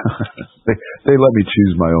is." they let me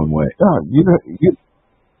choose my own way. Yeah,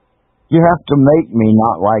 you have to make me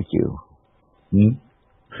not like you. Hmm?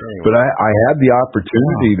 But I had the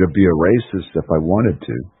opportunity to be a racist if I wanted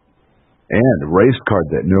to, and a race card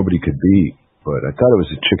that nobody could beat. But I thought it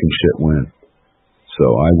was a chicken shit win, so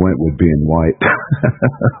I went with being white.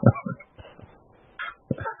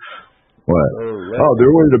 What? Oh,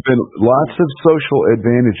 there would have been lots of social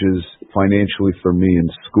advantages financially for me in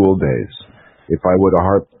school days if I would have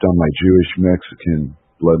harped on my Jewish Mexican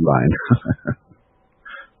bloodline.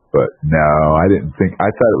 But no, I didn't think. I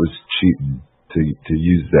thought it was cheating to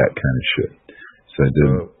use that kind of shit. So I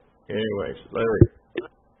didn't. Anyways, Larry,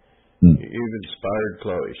 you've inspired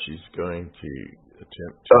Chloe. She's going to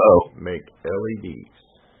attempt to make LEDs.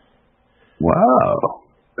 Wow.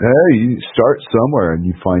 Hey, you start somewhere and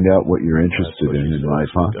you find out what you're interested in life,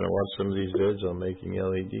 huh? You're going to watch some of these vids on making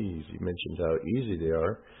LEDs. You mentioned how easy they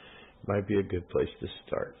are. Might be a good place to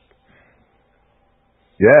start.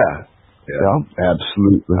 Yeah,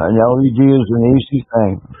 absolutely. An LED is an easy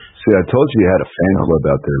thing. See, I told you had a fan club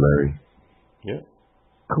out there, Larry. Yeah.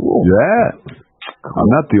 Cool. Yeah. I'm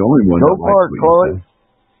not the only one. Go for it, Chloe.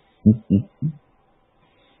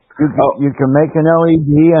 You can make an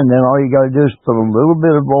LED, and then all you got to do is put a little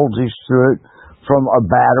bit of voltage to it from a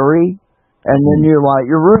battery, and then you light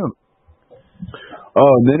your room.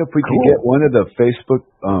 Oh, and then if we could get one of the Facebook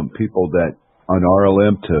people that on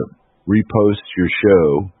RLM to repost your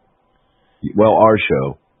show, well, our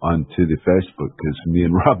show, onto the Facebook, because me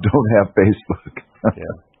and Rob don't have Facebook.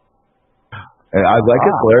 Yeah. And I'd like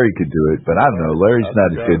if Larry could do it, but I don't know. Larry's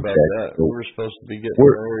not a good tech. We were supposed to be getting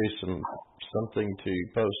Larry something to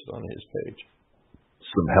post on his page.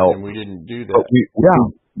 Some help. And we didn't do that.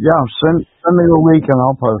 Send me the link and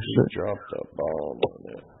I'll post it. Dropped a bomb on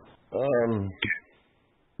it.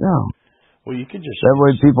 Yeah. Well, you could just... That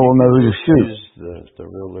way people will know who to shoot. Use the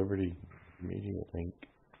Real Liberty Media link.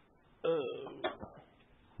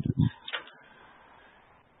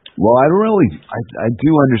 Well, I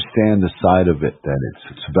do understand the side of it that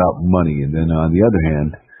it's about money, and then on the other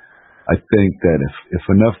hand, I think that if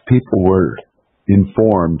enough people were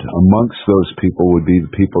informed, amongst those people would be the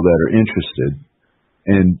people that are interested,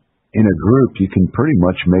 and in a group you can pretty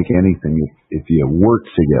much make anything if you work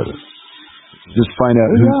together. Just find out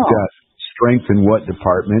who's got strength in what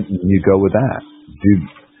department, and you go with that. Dude,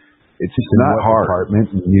 it's just not hard. Department,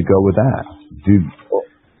 and you go with that. Dude,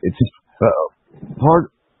 it's just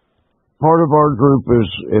part of our group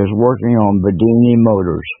is working on Bedini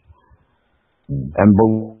motors and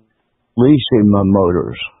Bellissima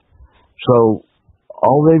motors. So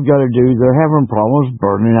all they've got to do, they're having problems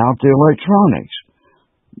burning out the electronics.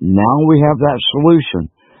 Now we have that solution.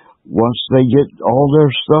 Once they get all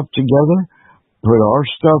their stuff together, put our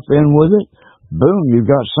stuff in with it, boom, you've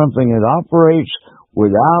got something that operates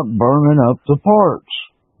without burning up the parts.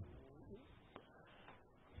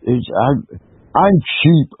 I'm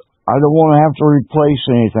cheap. I don't want to have to replace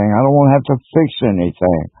anything. I don't want to have to fix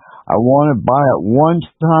anything. I want to buy it one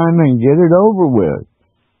time and get it over with.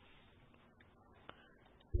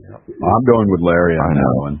 I'm going with Larry on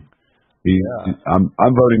that one.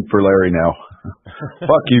 I'm voting for Larry now.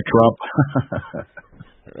 Fuck you, Trump.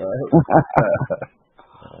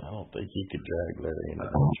 I don't think you could drag Larry into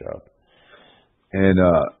that job. And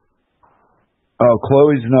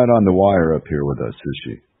Chloe's not on the wire up here with us, is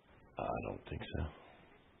she? I don't think so.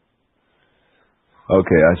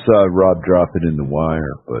 Okay, I saw Rob drop it in the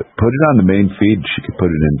wire, but put it on the main feed. She could put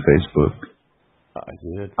it in Facebook. I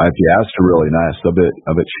did. If you asked her really nice, I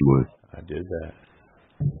bet she would. I did that.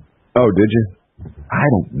 Oh, did you? I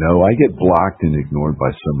don't know. I get blocked and ignored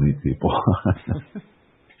by so many people.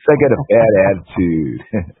 I got a bad attitude,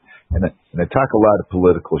 and I talk a lot of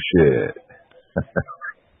political shit.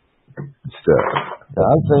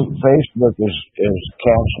 I think Facebook is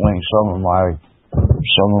canceling some of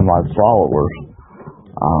my followers.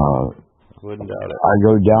 Wouldn't doubt it. I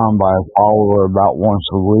go down by a follower about once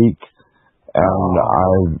a week, and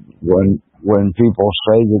when people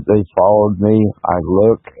say that they followed me, I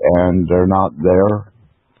look and they're not there.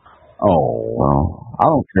 Oh, well, I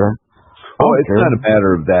don't care. It's not a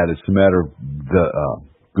matter of that. It's a matter of the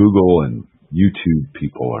Google and YouTube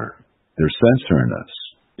people they're censoring us.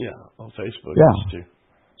 Yeah, on Facebook. Yeah. Too.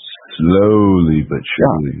 Slowly but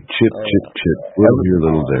surely. Chip, chip. Little here,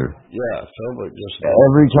 little there. Yeah, Facebook just...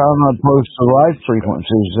 Every time I post the live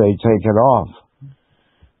frequencies, they take it off.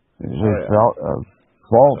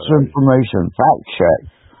 False information, fact check.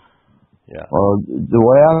 Yeah. Well, the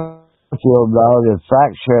way I feel about it, if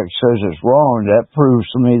fact check says it's wrong, that proves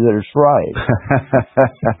to me that it's right.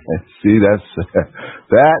 See,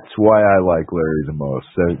 that's why I like Larry the most.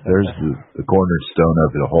 There's the cornerstone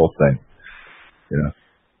of the whole thing. You know,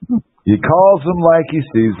 he calls them like he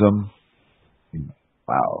sees them.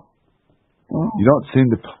 Wow. You don't seem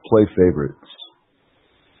to play favorites.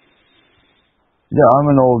 Yeah, I'm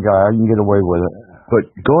an old guy. I can get away with it. But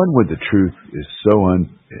going with the truth is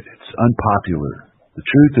it's unpopular. The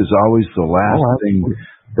truth is always the last thing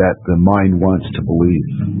that the mind wants to believe.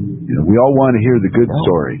 You know, we all want to hear the good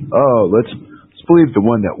story. Oh, let's believe the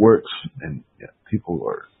one that works and people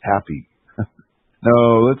are happy.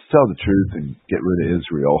 No, let's tell the truth and get rid of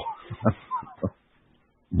Israel.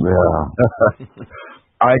 Yeah.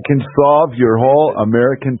 I can solve your whole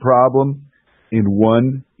American problem in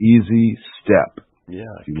one easy step. Yeah,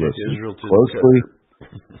 if you listen Israel to closely.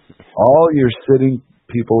 All your sitting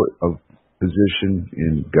people of position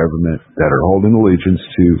in government that are holding allegiance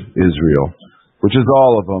to Israel, which is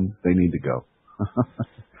all of them, they need to go.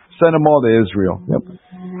 Send them all to Israel. Yep.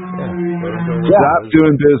 Stop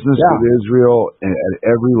doing business with Israel at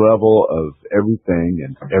every level of everything,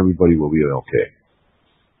 and everybody will be okay.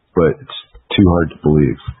 But it's too hard to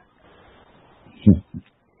believe.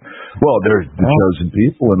 Well, they're the chosen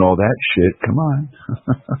people and all that shit. Come on.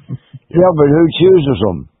 Yeah, but who chooses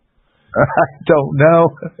them? I don't know.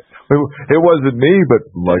 It wasn't me, but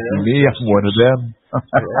lucky me, I'm one of them.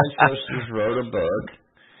 Your ancestors wrote a book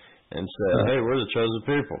and said, hey, we're the chosen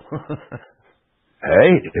people. Hey,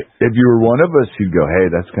 if you were one of us, you'd go, hey,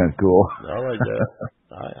 that's kind of cool. I like that.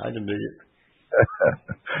 I can dig it.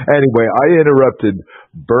 Anyway, I interrupted.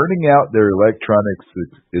 Burning out their electronics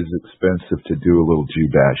is expensive to do a little Jew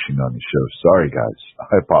bashing on the show. Sorry, guys.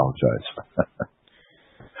 I apologize.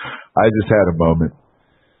 I just had a moment.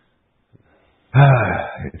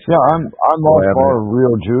 Yeah, I'm all for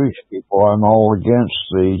real Jewish people. I'm all against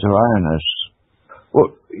the Zionists.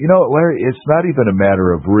 Well, you know, Larry, it's not even a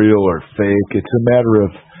matter of real or fake. It's a matter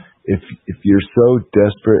of if you're so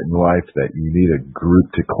desperate in life that you need a group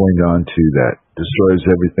to cling on to that destroys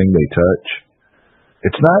everything they touch,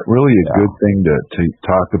 it's not really a good thing to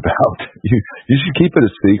talk about. You should keep it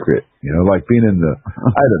a secret. You know, like being in the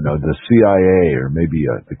I don't know, the CIA or maybe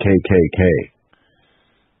the KKK.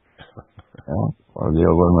 Or the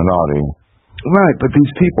Illuminati. Right, but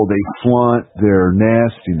these people, they flaunt their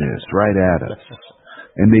nastiness right at us.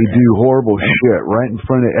 And they do horrible shit right in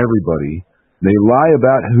front of everybody. They lie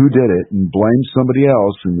about who did it and blame somebody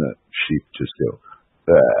else, and the sheep just go,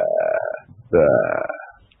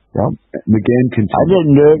 Yep. And the game continues. I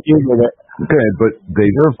didn't do it, you did it. Okay, but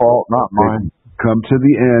your fault, not mine. Come to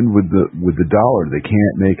the end with the dollar. They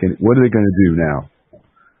can't make it. What are they going to do now?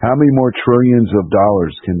 How many more trillions of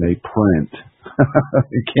dollars can they print?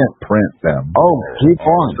 You can't print them. Oh, keep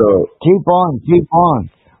on. Keep on.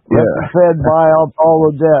 Let the Fed buy up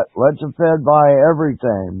all the debt. Let the Fed buy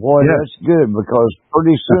everything. Boy, that's good, because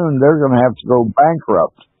pretty soon they're going to have to go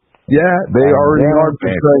bankrupt. Yeah, they already are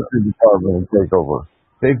bankrupt. The Department will take over.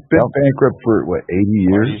 They've been bankrupt for, 80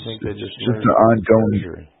 years? Do you think they just an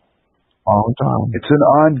ongoing... Long time. It's an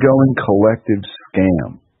ongoing collective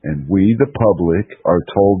scam. And we, the public, are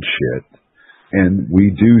told shit. And we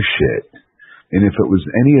do shit. And if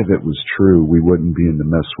any of it was true, we wouldn't be in the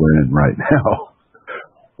mess we're in right now.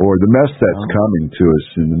 Or the mess that's coming to us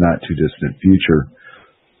in the not-too-distant future.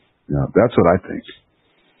 You know, that's what I think.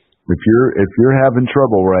 If you're having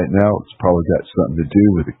trouble right now, it's probably got something to do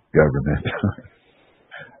with the government.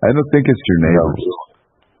 I don't think it's your neighbors.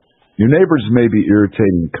 Your neighbors may be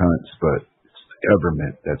irritating cunts, but it's the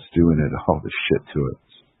government that's doing all the shit to us.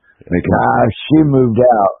 She moved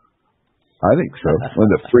out. I think so. When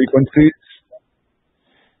the frequencies.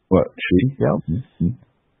 What, she? Yeah. Mm-hmm.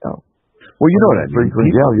 Oh. Well, you know what I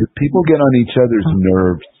mean. People get on each other's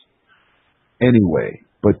nerves anyway,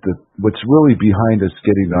 but what's really behind us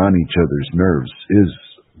getting on each other's nerves is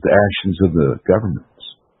the actions of the governments.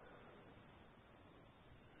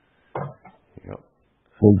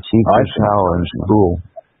 Cool.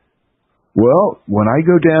 Well, when I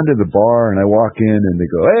go down to the bar and I walk in and they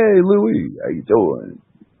go, "Hey, Louis, how you doing?"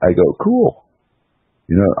 I go, "Cool."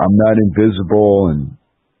 You know, I'm not invisible and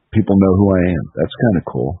people know who I am. That's kind of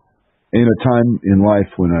cool. In a time in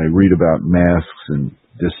life when I read about masks and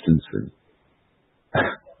distancing.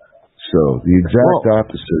 So the exact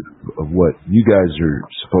opposite of what you guys are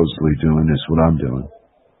supposedly doing is what I'm doing.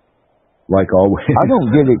 like always. I don't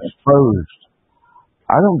get exposed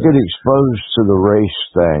to the race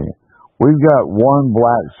thing. We've got one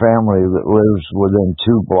black family that lives within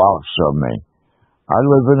 2 blocks of me. I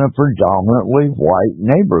live in a predominantly white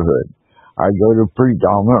neighborhood. I go to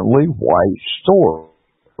predominantly white stores.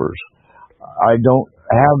 I don't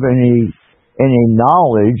have any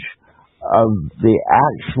knowledge of the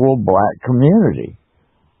actual black community.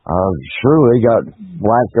 Sure, they got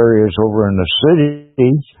black areas over in the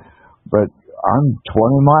cities, but I'm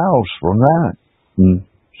 20 miles from that.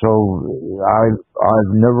 So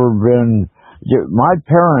I've never been. My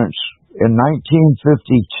parents in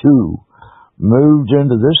 1952 moved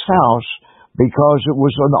into this house because it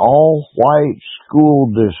was an all-white school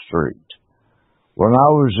district. When I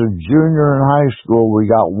was a junior in high school, we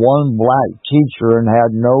got one black teacher and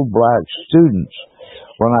had no black students.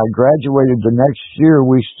 When I graduated the next year,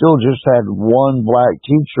 we still just had one black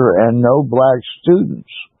teacher and no black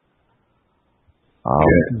students.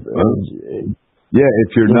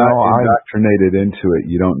 If you're not indoctrinated into it,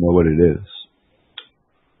 you don't know what it is.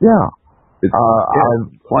 Yeah. You're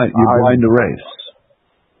blind to race.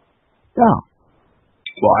 Yeah.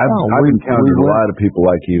 Well, I've encountered a lot of people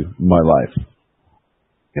like you in my life.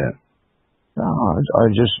 Yeah. No, I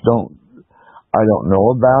just don't. I don't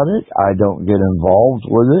know about it. I don't get involved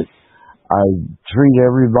with it. I treat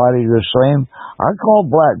everybody the same. I call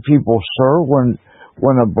black people sir when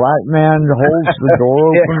a black man holds the door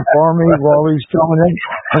open for me while he's coming in.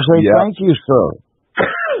 I say, thank you, sir.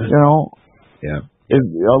 You know,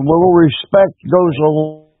 a little respect goes a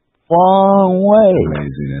long way.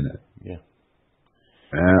 Amazing, isn't it?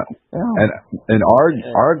 And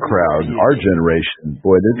our crowd, our generation,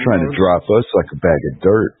 boy, they're trying to drop us like a bag of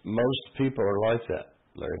dirt. Most people are like that,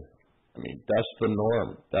 Larry. I mean, that's the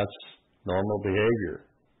norm. That's normal behavior.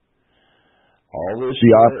 All this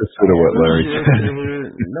the opposite of what Larry said.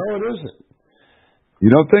 No, it isn't. You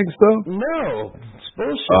don't think so? No, it's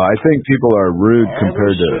bullshit. I think people are rude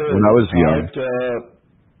compared to when I was young.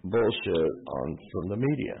 Bullshit from the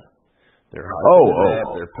media. They're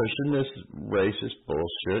they're pushing this racist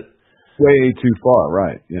bullshit way too far,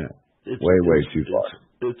 right? Yeah, way too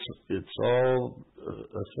far. It's all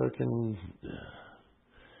a fucking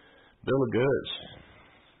bill of goods.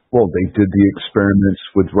 Well, they did the experiments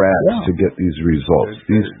with rats to get these results.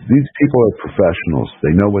 These people are professionals.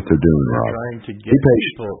 They know what they're doing, Rob. They're trying to get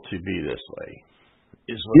people to be this way.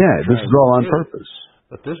 This is all on purpose.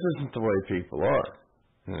 But this isn't the way people are.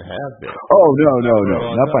 And have been. Oh,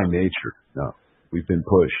 no. Not by nature. No. We've been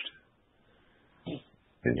pushed.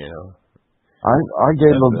 You know. I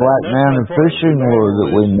gave a black man a fishing lure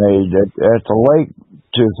that we made at the lake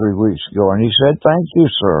 2 or 3 weeks ago, and he said, thank you,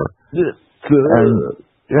 sir. And,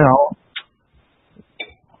 you know.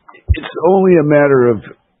 It's only a matter of,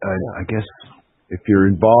 I guess, if you're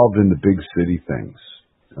involved in the big city things.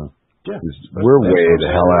 We're way the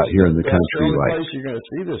hell out here in the country. The only place you're going to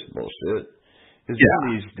see this bullshit is in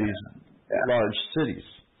these large cities.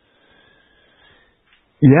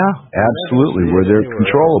 Yeah, absolutely, where they're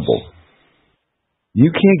controllable. You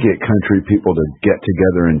can't get country people to get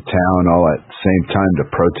together in town all at the same time to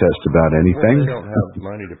protest about anything. Well, they don't have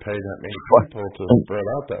money to pay that many people to spread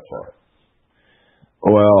out that far.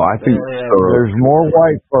 Well, I think there's more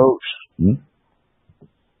white folks.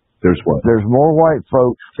 There's what? There's more white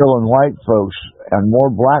folks killing white folks and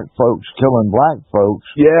more black folks killing black folks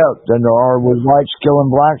than there are with whites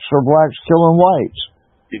killing blacks or blacks killing whites.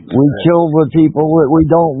 Exactly. We kill the people that we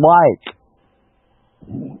don't like.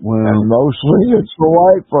 Well, mostly it's the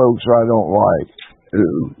white folks I don't like.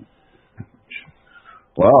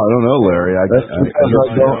 Well, I don't know, Larry. I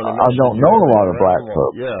don't know a lot of black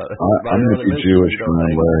folks. Yeah, I'm going to be Jewish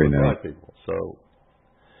around Larry now. So,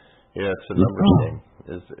 it's a numbers thing.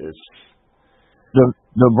 It's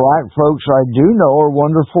the black folks I do know are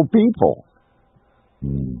wonderful people.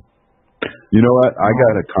 You know what? I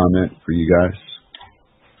got a comment for you guys.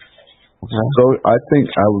 Okay. So I think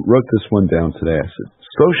I wrote this one down today. I said,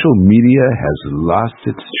 social media has lost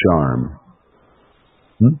its charm.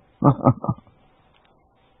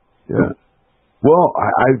 Yeah. Well,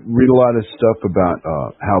 I read a lot of stuff about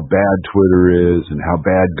how bad Twitter is and how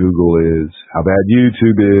bad Google is, how bad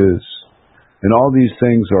YouTube is. And all these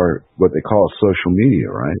things are what they call social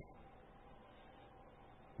media, right?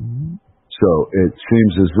 So it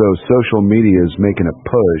seems as though social media is making a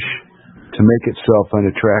push to make itself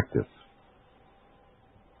unattractive.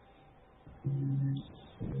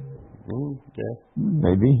 Yeah,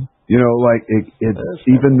 maybe. You know, like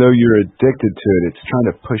even though you're addicted to it, it's trying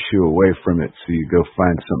to push you away from it so you go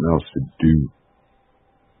find something else to do.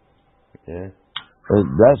 Yeah.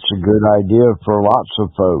 That's a good idea for lots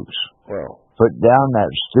of folks. Well, put down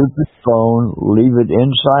that stupid phone, leave it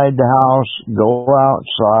inside the house, go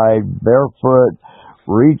outside barefoot,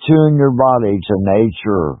 retune your body to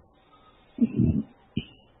nature.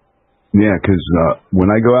 Yeah, because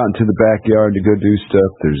when I go out into the backyard to go do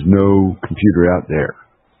stuff, there's no computer out there.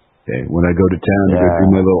 Okay, when I go to town to go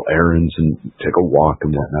do my little errands and take a walk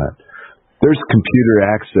and whatnot, there's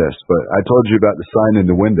computer access. But I told you about the sign in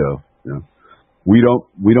the window. You know, we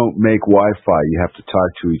don't make Wi-Fi. You have to talk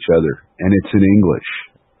to each other, and it's in English.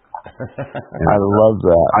 I love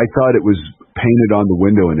that. I thought it was painted on the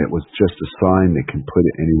window, and it was just a sign. They can put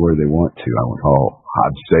it anywhere they want to. I went, oh,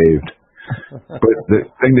 I'm saved. But the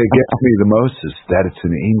thing that gets me the most is that it's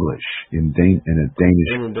in English, in a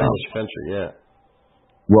Danish. In a Danish country, yeah.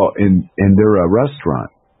 Well, and they're a restaurant.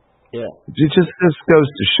 Yeah. It just goes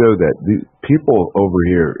to show that the people over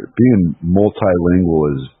here, being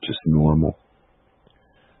multilingual is just normal.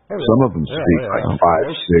 Oh, yeah. Some of them speak like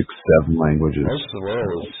 5, 6, 7 languages. Most of the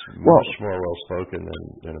world is much more well-spoken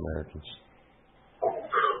than Americans.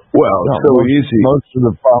 Well, it's so easy. Most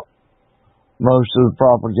of the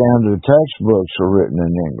propaganda textbooks are written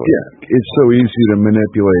in English. Yeah, it's so easy to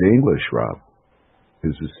manipulate English, Rob,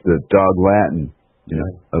 because it's the dog Latin,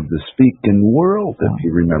 of the speaking world, if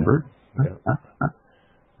you remember. Yeah.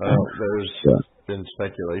 There's been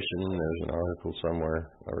speculation. There's an article somewhere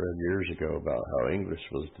I read years ago about how English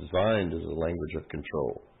was designed as a language of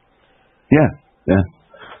control. Yeah.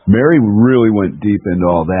 Mary really went deep into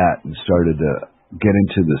all that and started to get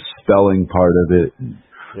into the spelling part of it.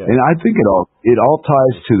 Yeah. And I think it all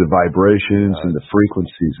ties to the vibrations and the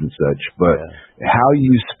frequencies and such, but how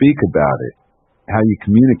you speak about it, how you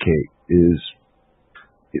communicate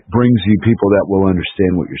it brings you people that will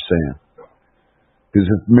understand what you're saying. Because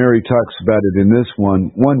if Mary talks about it in this one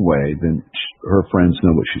way, then her friends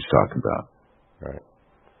know what she's talking about. Right.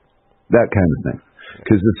 That kind of thing.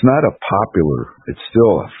 Because it's not a popular, it's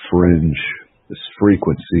still a fringe, this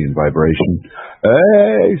frequency and vibration.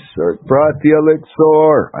 Hey, sir, brought the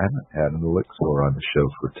elixir. I haven't had an elixir on the show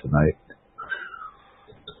for tonight.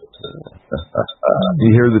 Do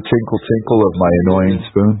you hear the tinkle tinkle of my annoying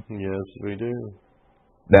spoon? Yes, we do.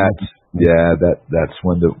 That's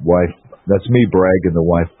when the wife. That's me bragging. The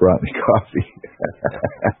wife brought me coffee.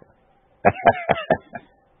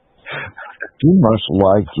 She must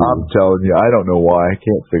like you. I'm telling you, I don't know why. I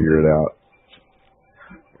can't figure it out.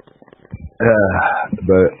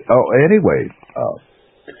 Anyway,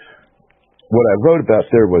 what I wrote about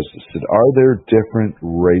there was, are there different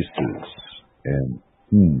races? And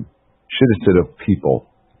should have said of people,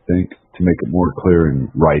 I think, to make it more clear in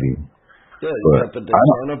writing. Yeah, you got the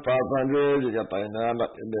Daytona 500, you got the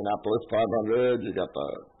Indianapolis 500, you got the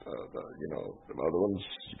other ones,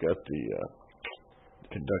 you got the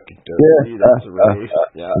Kentucky Derby, that's a race.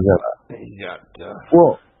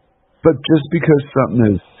 Well, but just because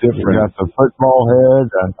something is different, you got the football head.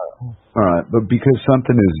 All right, but because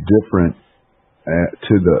something is different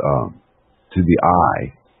to the eye,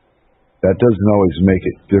 that doesn't always make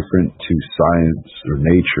it different to science or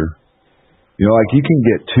nature. You know, like you can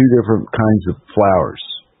get two different kinds of flowers,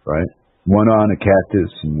 right? One on a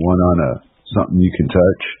cactus and one on something you can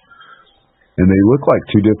touch. And they look like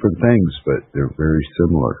two different things, but they're very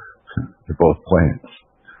similar. They're both plants.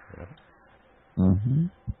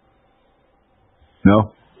 Mm-hmm.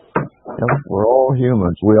 No? We're all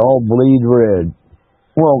humans. We all bleed red.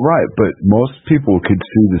 Well, right, but most people could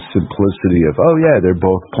see the simplicity of, oh yeah, they're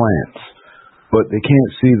both plants. But they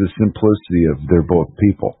can't see the simplicity of they're both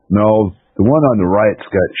people. No, the one on the right's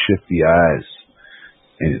got shifty eyes.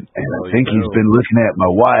 And I think he's been looking at my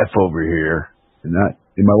wife over here. And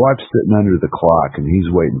my wife's sitting under the clock, and he's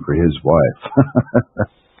waiting for his wife.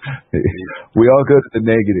 We all go to the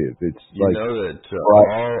negative. It's you know that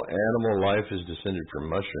all animal life is descended from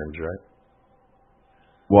mushrooms, right?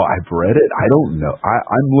 Well, I've read it. I don't know.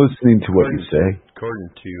 I'm listening to what you say.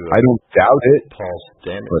 According to I don't doubt it. Paul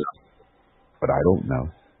Stamets. But I don't know.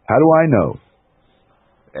 How do I know?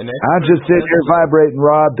 I'm just sitting here vibrating,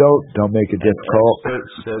 Rob. Don't make it difficult. An expert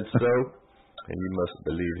said so, and you must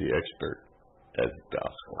believe the expert as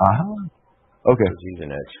gospel. Okay. Because he's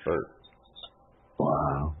an expert.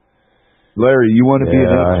 Wow. Larry, you want to be an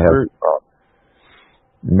expert?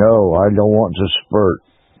 No, I don't want to spurt.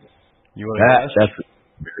 You want to gush? That's what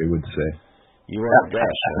Mary would say. You want to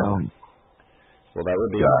gush, huh? Well, that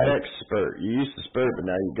would be an expert. You used to spurt, but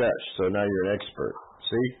now you gush, so now you're an expert.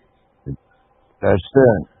 See? That's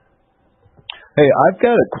it. Hey, I've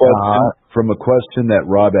got a question from a question that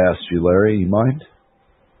Rob asked you, Larry. You mind?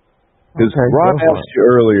 Because Rob asked you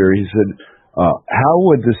earlier, he said, how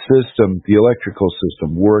would the electrical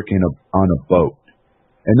system work on a boat?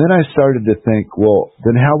 And then I started to think, well,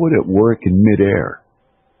 then how would it work in midair?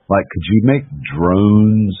 Like, could you make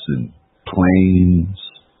drones and planes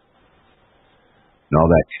and all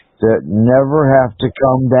that? That never have to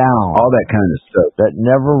come down. All that kind of stuff. That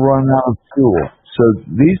never run out of fuel. So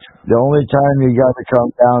the only time you got to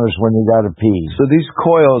come down is when you got to pee. So these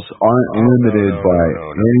coils aren't limited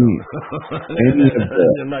by any of the...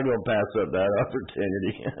 I'm not going to pass up that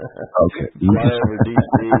opportunity. Okay. Fly over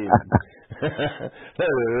DC.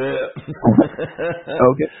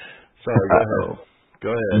 Okay. Sorry,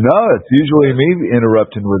 go ahead. No, it's usually me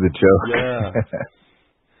interrupting with a joke. Yeah.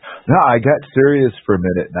 No, I got serious for a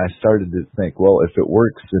minute, and I started to think, well, if it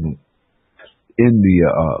works in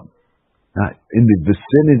the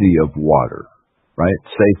vicinity of water, right,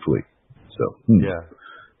 safely. So, yeah.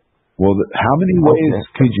 Well, how many ways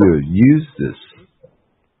could you use this?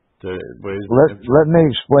 Let me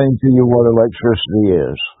explain to you what electricity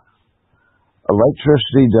is.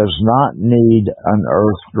 Electricity does not need an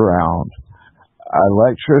earth ground.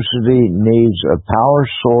 Electricity needs a power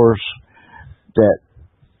source that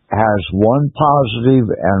has one positive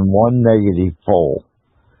and one negative pole.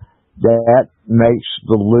 That makes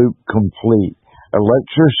the loop complete.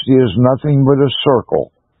 Electricity is nothing but a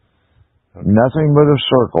circle. Nothing but a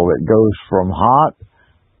circle that goes from hot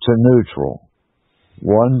to neutral.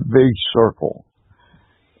 One big circle.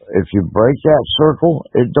 If you break that circle,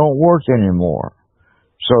 it don't work anymore.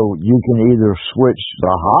 So you can either switch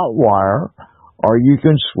the hot wire or you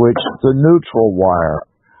can switch the neutral wire.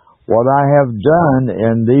 What I have done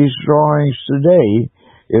in these drawings today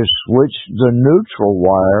is switch the neutral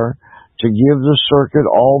wire to give the circuit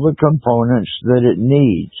all the components that it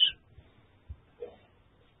needs.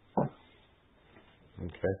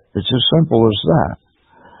 Okay. It's as simple as that.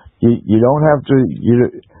 You don't have to...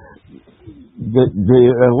 The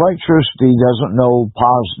electricity doesn't know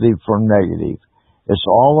positive from negative. It's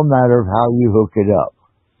all a matter of how you hook it up.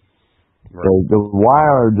 Right. The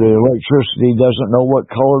wire, the electricity doesn't know what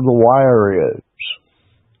color the wire is.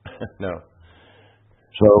 No.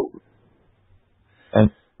 So, and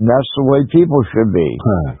that's the way people should be.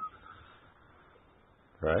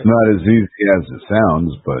 Right. It's not as easy as it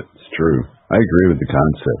sounds, but it's true. I agree with the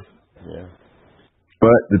concept. Yeah.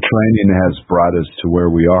 But the training has brought us to where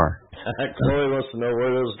we are. Chloe wants to know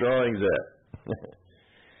where those drawings at.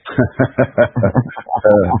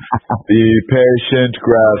 The patient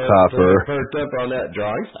grasshopper. Perked up on that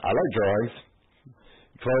drawings. I like drawings.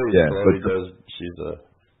 Chloe does. She's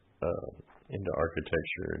into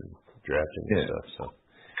architecture and drafting and stuff. So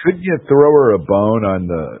couldn't you throw her a bone on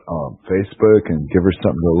the Facebook and give her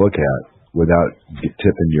something to look at without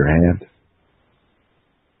tipping your hand?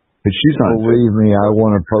 But she's on. Believe me, I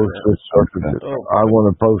want to post this circuit. I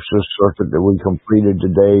want to post this circuit that we completed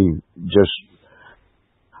today. Just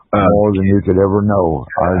more than you could ever know.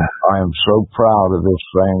 I am so proud of this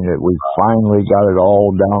thing that we finally got it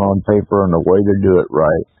all down on paper and a way to do it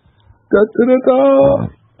right.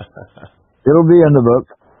 It'll be in the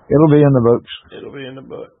book. It'll be in the books. It'll be in the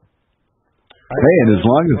book. Hey, and as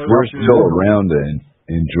long as we're still around and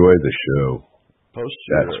enjoy the show,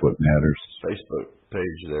 that's what matters. Facebook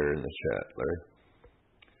page there in the chat, Larry,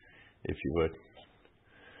 if you would.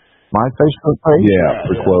 My Facebook page? Yeah,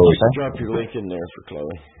 for Chloe. Drop your link in there for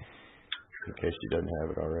Chloe, in case she doesn't have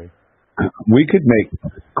it already. We could make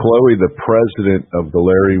Chloe the president of the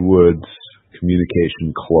Larry Woods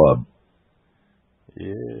Communication Club.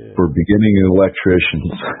 Yeah. For beginning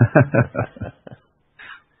electricians.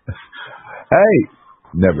 Hey,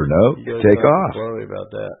 never know. Take off. Chloe about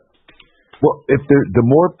that. Well, if the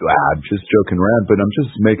more, I'm just joking around, but I'm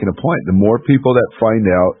just making a point. The more people that find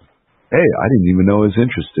out, hey, I didn't even know I was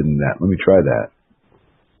interested in that. Let me try that.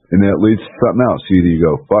 And then it leads to something else. Either you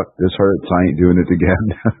go, fuck, this hurts, I ain't doing it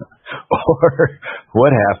again. Or what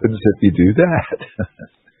happens if you do that?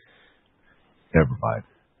 Never mind.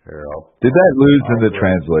 Did that lose in the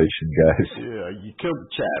translation, guys? Yeah, you killed the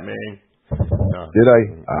chat, man. No. Did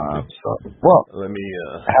I? I'm sorry. Well, let me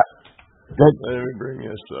bring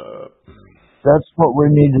this up. That's what we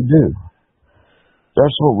need to do.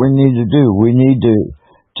 That's what we need to do. We need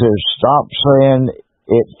to stop saying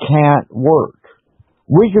it can't work.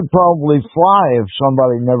 We could probably fly if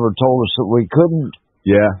somebody never told us that we couldn't.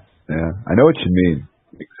 Yeah. I know what you mean.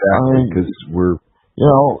 Exactly, because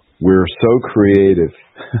we're so creative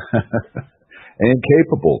and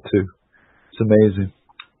capable too. It's amazing.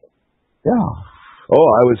 Yeah. Oh,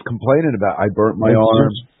 I was complaining about I burnt my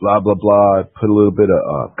arm, blah, blah, blah. Put a little bit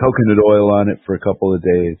of coconut oil on it for a couple of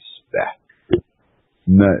days.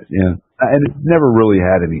 And it never really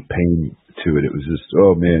had any pain to it. It was just,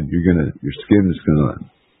 oh man, your skin is gonna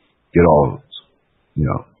get all,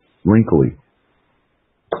 wrinkly.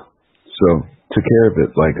 So, took care of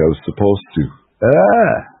it like I was supposed to.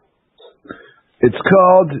 It's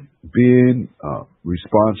called being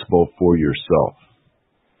responsible for yourself.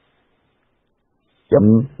 Yep.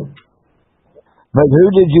 But who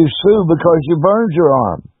did you sue because you burned your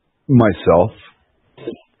arm? Myself.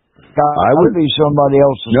 I would be somebody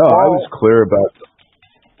else's fault. I was clear about.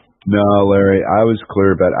 No, Larry, I was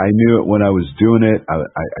clear about it. I knew it when I was doing it. I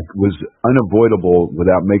was unavoidable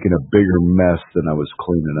without making a bigger mess than I was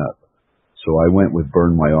cleaning up. So I went with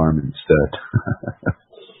burn my arm instead.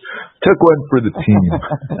 Took one for the team.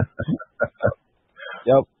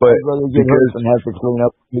 Yep. But I'd rather get hurt than have to clean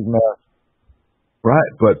up a big mess.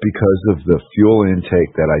 Right, but because of the fuel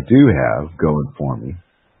intake that I do have going for me,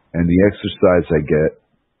 and the exercise I get,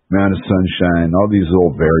 amount of sunshine, all these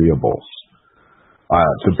little variables,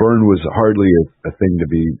 the burn was hardly a thing to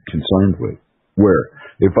be concerned with. Where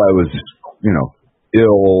if I was,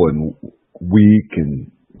 ill and weak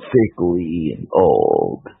and sickly and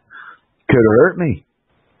old, could have hurt me.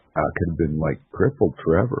 I could have been crippled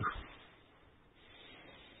forever.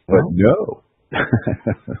 But no.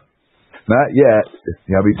 Not yet.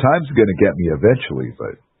 Time's going to get me eventually,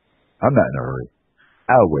 but I'm not in a hurry.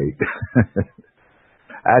 I'll wait.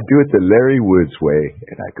 I do it the Larry Woods way,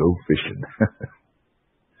 and I go fishing.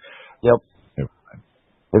 Yep.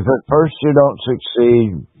 If at first you don't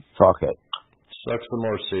succeed, fuck it. Suck some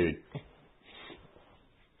more seed.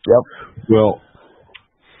 Yep. Well,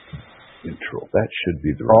 intro. That should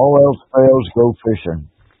be the right. All else fails, go fishing.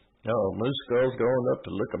 No, Moose Girl's going up to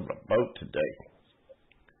look at a boat today.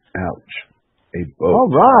 Ouch. A boat. All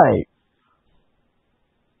right.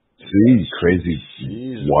 See, crazy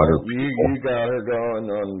water. You got her going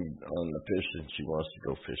on the fishing. She wants to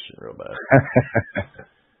go fishing real bad.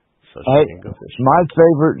 So she can go fishing. My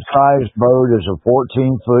favorite size boat is a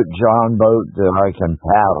 14-foot John boat that I can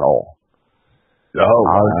paddle. Oh,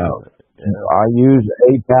 wow. I use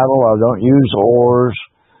a paddle. I don't use oars.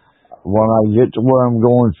 When I get to where I'm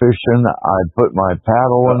going fishing, I put my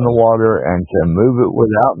paddle in the water and can move it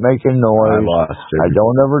without making noise. I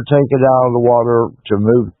don't ever take it out of the water to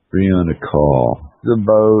move. Be on a call. The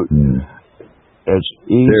boat. It's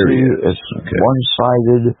easy. It's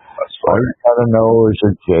one-sided. All you gotta know is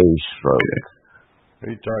a J stroke. Okay. Who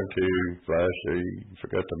are you talking to, Flash? You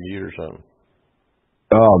forgot to mute or something?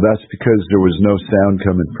 Oh, that's because there was no sound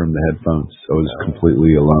coming from the headphones. I was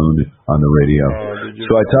completely alone on the radio.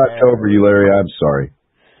 So I talked over you, Larry. I'm sorry.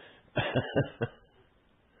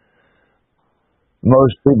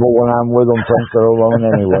 Most people, when I'm with them, think they're alone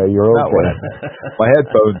anyway. You're okay. My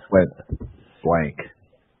headphones went blank.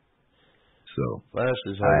 So Flash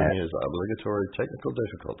is having his obligatory technical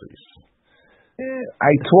difficulties.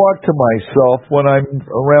 I talk to myself when I'm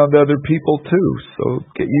around other people too, so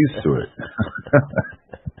get used to it.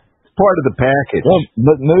 It's part of the package. Well,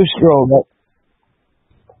 but Moose Girl,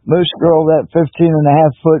 that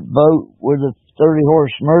 15.5-foot boat with a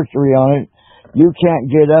 30-horse Mercury on it, you can't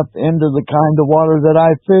get up into the kind of water that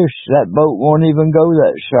I fish. That boat won't even go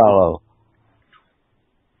that shallow.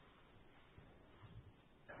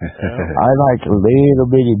 I like a little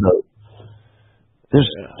bitty boat.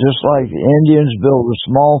 Just like the Indians build a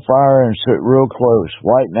small fire and sit real close.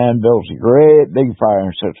 White man builds a great big fire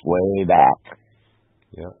and sits way back.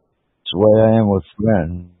 Yeah. It's the way I am with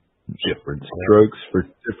friends. Different strokes for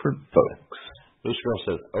different folks. This girl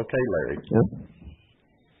says, okay, Larry. Yep.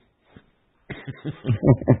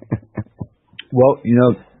 Well,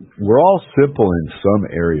 we're all simple in some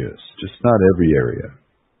areas, just not every area.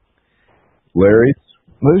 Larry?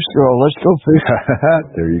 Moose Girl, let's go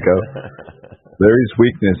fishing. There you go. Larry's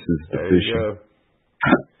weakness is the fishing.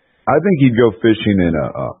 I think he'd go fishing in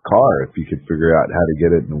a car if he could figure out how to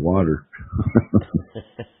get it in the water.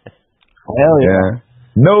 Hell yeah.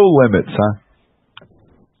 No limits, huh?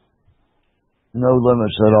 No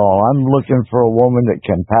limits at all. I'm looking for a woman that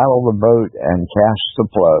can paddle the boat and cast the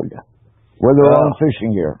plug with her own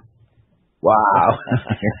fishing gear. Wow.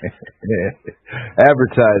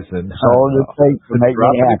 Advertising. That's all it takes to make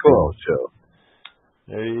me happy. Show.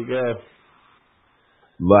 There you go.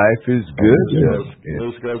 Life is good.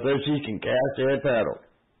 Moose Girl says she can cast and paddle.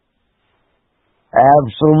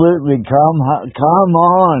 Absolutely. Come on.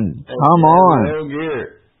 Come on. No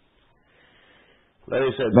gear.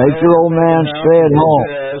 Larry said, make your old man stay at home.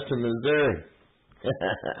 To Missouri.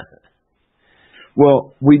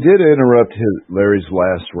 Well, we did interrupt Larry's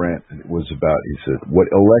last rant. It was about, he said, what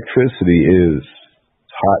electricity is.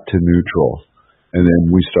 It's hot to neutral. And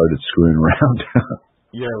then we started screwing around.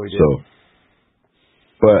 Yeah, we did. So,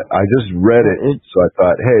 but I just read it, so I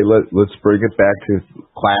thought, hey, let's bring it back to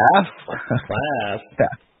class. Class.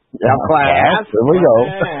 Yeah, class. Here we go.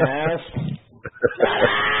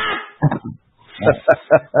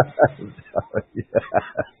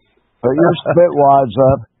 Put your spit wads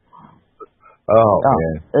up. Oh,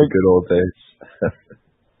 man. Good old days.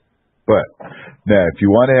 But now, if you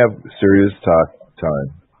want to have serious talk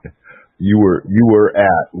time, you were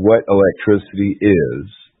at what electricity is,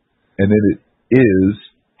 and then it is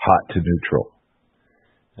hot to neutral.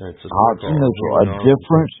 It's hot to neutral. A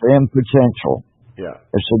difference in potential. Yeah.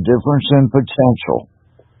 It's a difference in potential.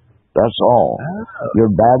 That's all. Oh. Your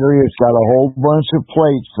battery has got a whole bunch of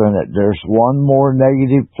plates in it. There's one more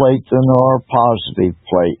negative plate than there are positive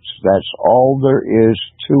plates. That's all there is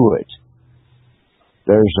to it.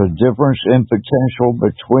 There's a difference in potential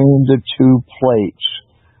between the two plates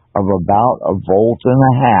of about 1.5 volts.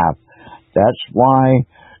 That's why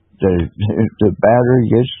the battery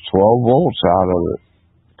gets 12 volts out of it,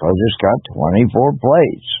 because it's got 24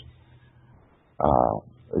 plates.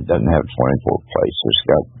 It doesn't have 24 plates. It's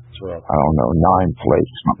got, I don't know, 9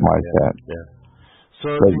 plates, something like that. Yeah. So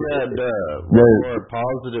if you had more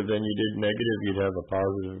positive than you did negative, you'd have a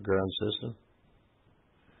positive ground system?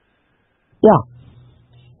 Yeah.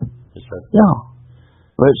 Yeah.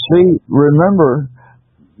 But see, remember,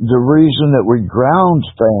 the reason that we ground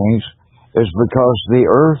things is because the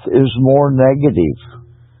Earth is more negative.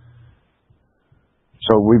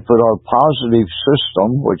 So we put our positive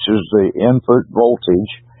system, which is the input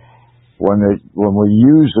voltage, when we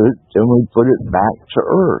use it, then we put it back to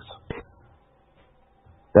Earth.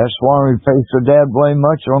 That's why we pay so dadblame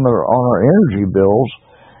much on our energy bills,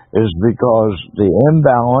 is because the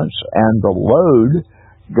imbalance and the load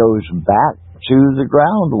goes back to the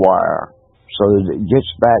ground wire, so that it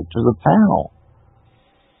gets back to the panel.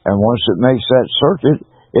 And once it makes that circuit,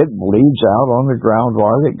 it bleeds out on the ground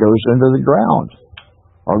wire that goes into the ground,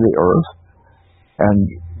 or the Earth. And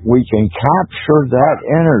we can capture that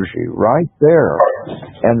energy right there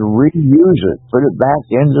and reuse it, put it back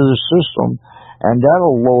into the system, and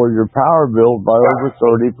that'll lower your power bill by over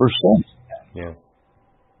 30%. Yeah.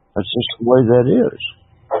 That's just the way that is.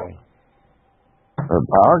 The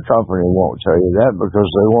power company won't tell you that because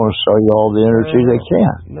they want to sell you all the energy they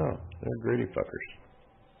can. No, they're greedy fuckers.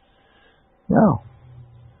 No.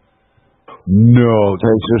 No,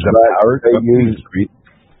 takes us the back. power They company use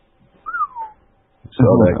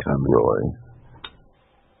that kind of really.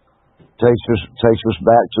 Takes us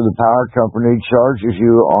back to the power company charges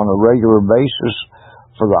you on a regular basis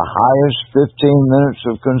for the highest 15 minutes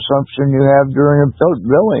of consumption you have during a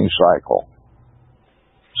billing cycle.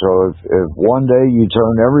 So if one day you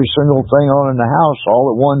turn every single thing on in the house all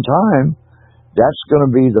at one time, that's going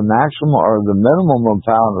to be the maximum or the minimum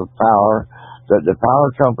amount of power that the power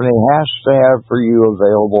company has to have for you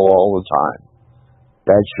available all the time.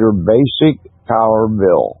 That's your basic power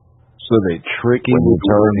bill. So they trick you into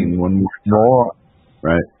turning one more time.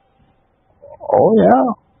 Right? Oh,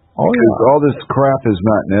 yeah. Because all this crap is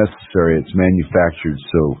not necessary. It's manufactured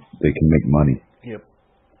so they can make money. Yep.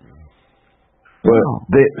 But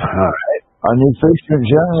an efficient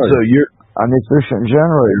generator. An efficient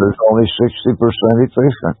generator is only 60%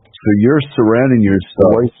 efficient. So you're surrounding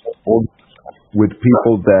yourself with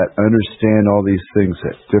people that understand all these things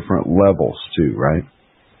at different levels too, right?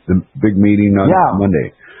 The big meeting on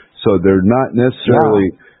Monday. So they're not necessarily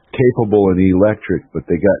capable in electric, but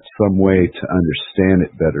they got some way to understand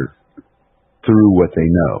it better through what they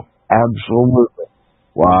know. Absolutely.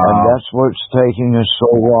 Wow. And that's what's taking us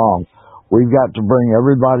so long. We've got to bring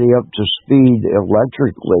everybody up to speed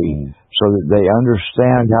electrically so that they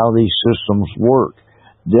understand how these systems work.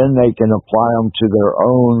 Then they can apply them to their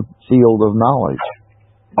own field of knowledge.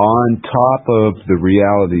 On top of the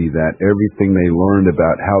reality that everything they learned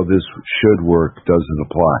about how this should work doesn't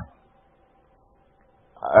apply.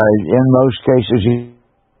 In most cases,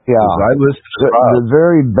 yeah. I listen to Rob. The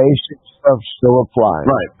very basic stuff still applies.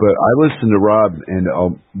 Right, but I listened to Rob, and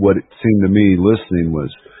what it seemed to me listening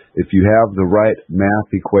was, if you have the right math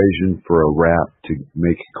equation for a wrap to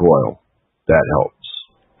make a coil, that helps.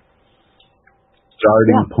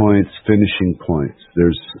 Starting points, finishing points.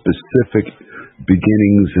 There's specific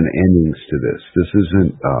beginnings and endings to this. This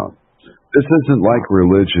isn't like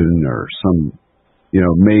religion or some,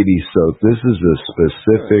 maybe so. This is a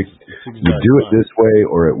specific, you do it this way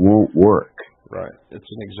or it won't work. Right. It's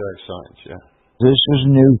an exact science, yeah. This is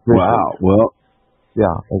new physics. Wow. Well,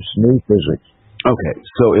 yeah, it's new physics. Okay,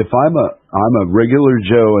 so if I'm a regular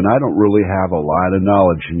Joe and I don't really have a lot of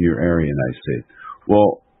knowledge in your area, and I say,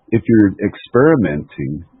 well, if you're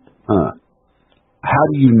experimenting, how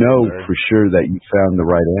do you know for sure that you found the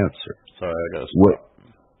right answer? Sorry, I got to stop.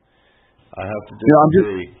 I have to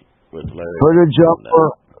disagree with Larry. Put a jumper.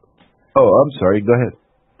 Oh, I'm sorry. Go ahead.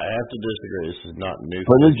 I have to disagree. This is not new.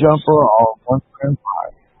 Put a jumper on 1.5.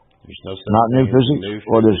 There's no such Not new thing as physics? new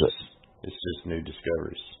What is physics. it? It's just new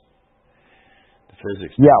discoveries. The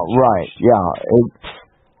physics. Yeah, right. Yeah.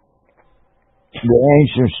 The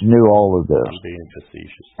ancients knew all of this. I'm being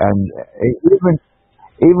facetious. And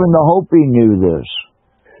even the Hopi knew this.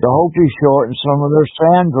 The Hopi shortened some of their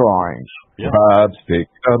sand drawings. Yeah. Bob's pick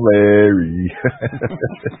on Larry.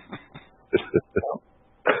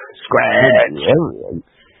 Scratch.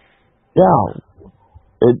 Yeah.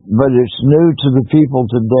 But it's new to the people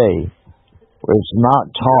today. It's not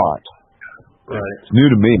taught. Right. It's new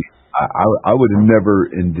to me. I would have never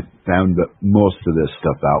found most of this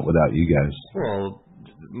stuff out without you guys. Well,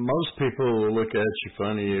 most people will look at you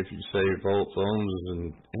funny if you say volts, ohms,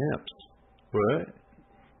 and amps. What?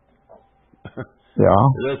 Yeah.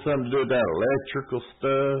 Is that something to do with that electrical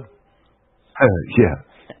stuff? Yeah.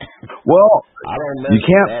 Well, I don't know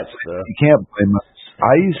that stuff. you can't blame us.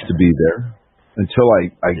 I used to be there until I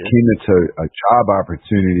came into a job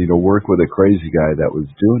opportunity to work with a crazy guy that was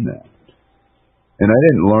doing that. And I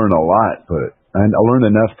didn't learn a lot, but I learned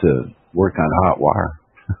enough to work on hot wire.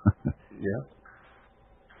 Yeah.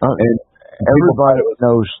 And everybody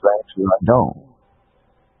knows things that I don't.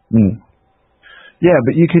 Yeah,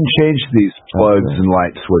 but you can change these plugs and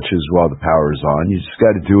light switches while the power's on. You just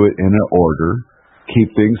got to do it in an order,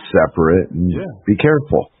 keep things separate, and be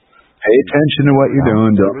careful. Pay attention to what you're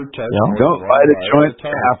doing. Don't light a joint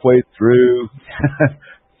halfway through.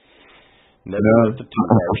 Never let the two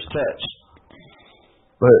wires touch.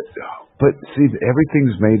 But see,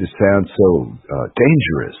 everything's made to sound so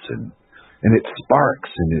dangerous, and it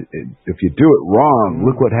sparks. And if you do it wrong,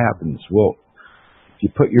 look what happens. Well, if you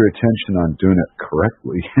put your attention on doing it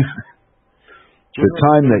correctly, the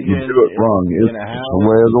time that you do it wrong is the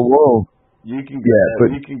way of the world. You can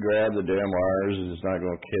grab the damn wires, and it's not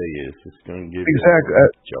going to kill you. It's just going to give you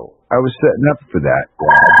a jolt. I was setting up for that,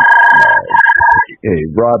 Rob. Hey,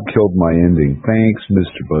 Rob killed my ending. Thanks,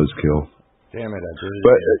 Mr. Buzzkill. Damn it, I did it.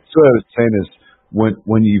 But so what I was saying is,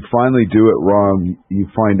 when you finally do it wrong, you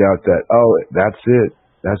find out that, that's it.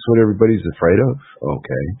 That's what everybody's afraid of?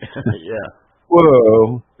 Okay. Yeah.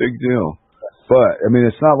 Whoa, big deal. But, I mean,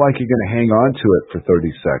 it's not like you're going to hang on to it for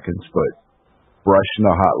 30 seconds, but brushing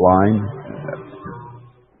a hot line,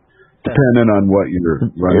 depending on what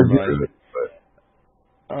you're running through it.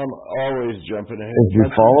 I'm always jumping ahead. If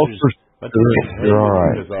you follow you're all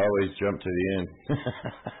right. I always jump to the end.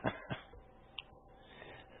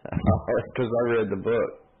 Because I read the book.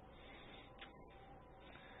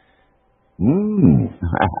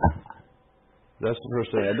 That's the first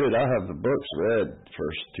thing I did. I have the books read the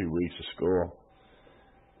first 2 weeks of school.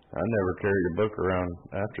 I never carried a book around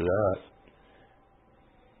after that.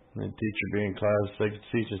 The teacher be in class, they could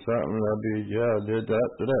teach us something, and I'd be, I did that,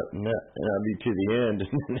 and I'd be to the end.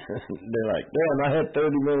 They're like, damn, I had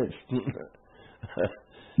 30 minutes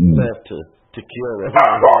left to kill them.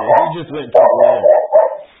 He just went to the end.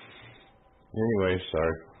 Anyway,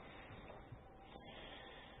 sorry.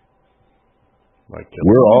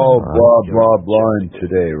 We're all blahing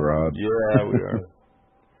today, Rob. Yeah, we are.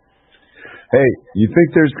 Hey, you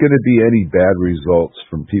think there's going to be any bad results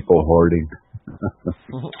from people hoarding? I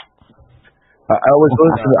was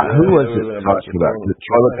listening. Who was it talking about? The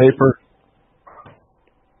toilet paper?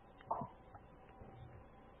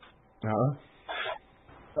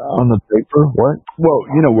 On the paper? What? Well,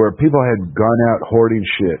 where people had gone out hoarding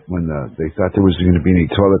shit when they thought there was going to be any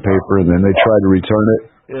toilet paper, and then they tried to return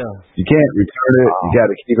it. Yeah. You can't return it. You got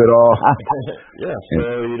to keep it all. Yeah,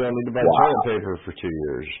 so you don't need to buy toilet paper for 2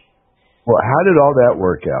 years. Well, how did all that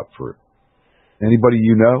work out for anybody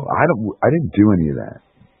you know? I didn't do any of that.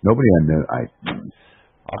 Nobody I know. I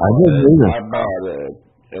didn't either. I bought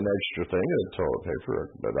an extra thing of toilet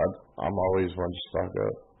paper, but I'm always one to stock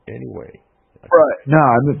up anyway. Right. No,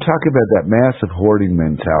 I'm talking about that massive hoarding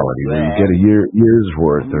mentality where you get a year's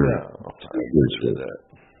worth or 2 years worth.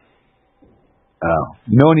 Oh,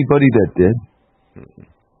 you know anybody that did?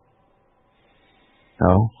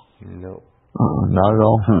 No. No. Not at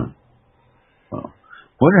all.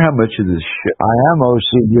 Wonder how much of this shit. I am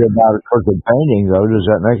OCD about a crooked painting, though. Does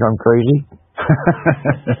that make them crazy?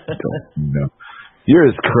 No. You're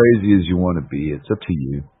as crazy as you want to be. It's up to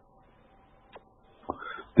you.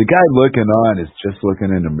 The guy looking on is just looking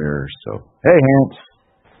in the mirror. So, hey, Hans.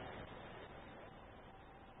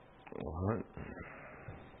 What?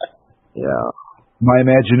 Yeah. My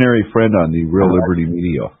imaginary friend on the Real Liberty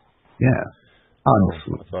Media. Yeah.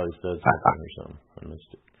 Honestly. I thought he said something or something. I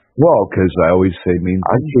missed it. Well, because I always say mean things.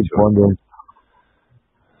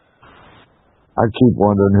 I keep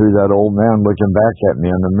wondering who that old man looking back at me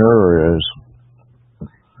in the mirror is.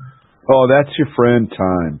 Oh, that's your friend,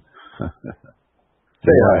 Time.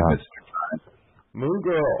 Say hi, Mr. Time. Moon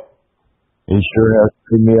Girl. He sure has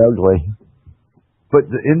made me ugly.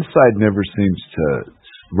 But the inside never seems to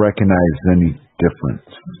recognize any difference.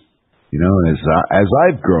 You know, as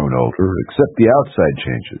I've grown older, except the outside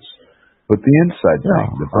changes. But the inside thing,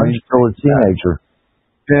 the brain. I'm still a teenager.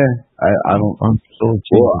 Yeah, I don't. I'm still a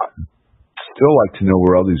teenager. Well, I still like to know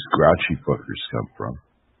where all these grouchy fuckers come from.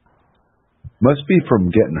 Must be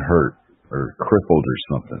from getting hurt or crippled or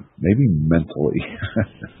something. Maybe mentally.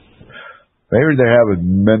 Maybe they're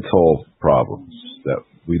having mental problems that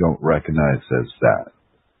we don't recognize as that.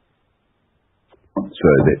 So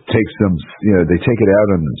it takes them, you know, they take it out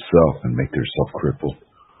on themselves and make themselves crippled.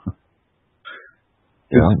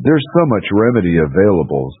 Yeah. There's so much remedy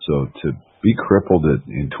available, so to be crippled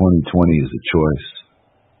in 2020 is a choice.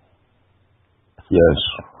 Yes.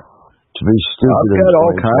 To be stupid. I've got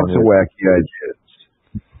all kinds of wacky ideas.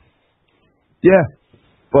 Yeah,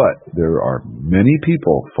 but there are many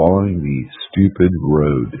people following the stupid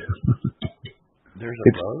road. There's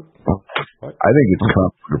a road? What? I think it's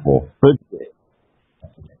comfortable. But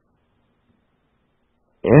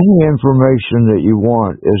any information that you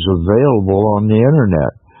want is available on the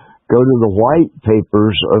internet. Go to the white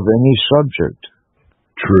papers of any subject.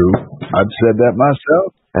 True. I've said that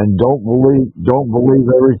myself. And don't believe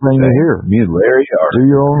everything you hear. Me and Larry are. Do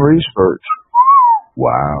your own research.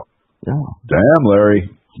 Wow. Yeah. Damn, Larry.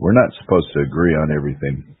 We're not supposed to agree on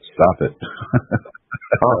everything. Stop it.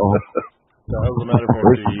 Uh-oh. That was a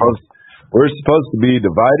metaphor to you. We're supposed to be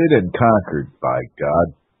divided and conquered by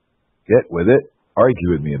God. Get with it.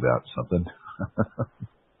 Argue with me about something.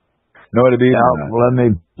 Know what I mean? Now, let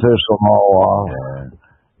me piss them all off.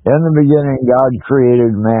 Yeah. In the beginning, God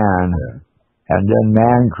created man, and then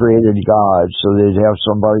man created God, so they'd have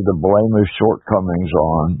somebody to blame his shortcomings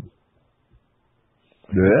on.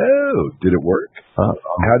 No. Did it work?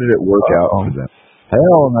 How did it work out for them?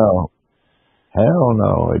 Hell no. Hell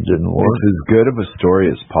no, it didn't work. It's as good of a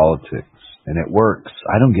story as politics, and it works.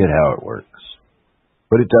 I don't get how it works,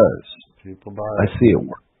 but it does. People buy I see it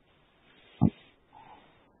work.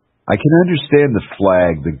 I can understand the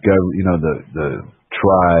flag, the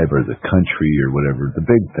tribe or the country or whatever, the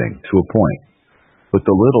big thing to a point. But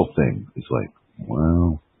the little thing is like,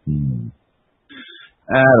 well,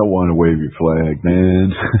 I don't want to wave your flag,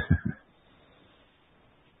 man.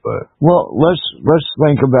 But let's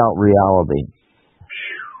think about reality.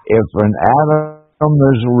 If an atom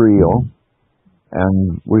is real,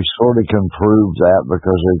 and we sort of can prove that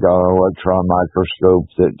because we've got an electron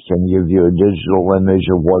microscope that can give you a digital image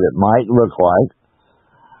of what it might look like.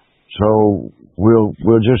 So we'll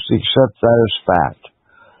just accept that as fact.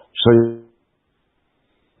 So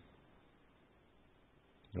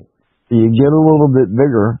you get a little bit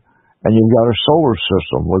bigger, and you've got a solar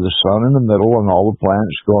system with the sun in the middle and all the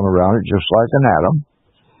planets going around it just like an atom.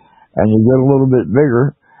 And you get a little bit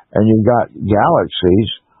bigger, and you've got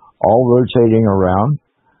galaxies all rotating around,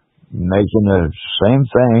 making the same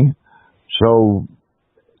thing. So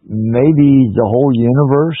maybe the whole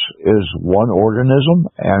universe is one organism,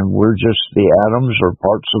 and we're just the atoms or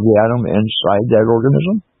parts of the atom inside that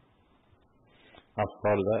organism? I've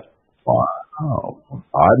thought of that. Wow.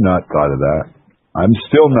 I've not thought of that. I'm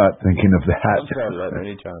still not thinking of that. I've thought of that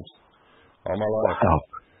many times. All my life. Wow.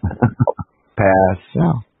 Pass.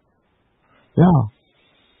 Yeah. Yeah.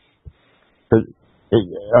 But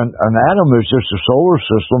an atom is just a solar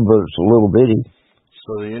system, but it's a little bitty.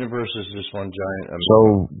 So the universe is just one giant.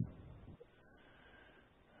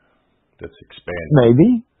 That's expanding.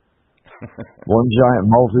 Maybe. One giant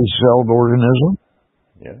multi-celled organism.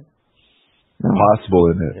 Yeah. Possible,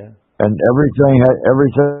 isn't it? Yeah. And everything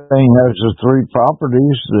has the three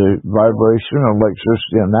properties: the vibration,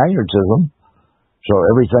 electricity, and magnetism. So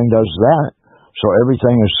everything does that. So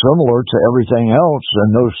everything is similar to everything else in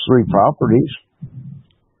those three properties.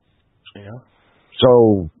 Yeah.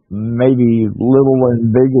 So maybe little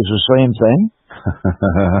and big is the same thing.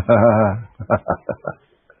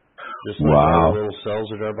 Just like wow. little cells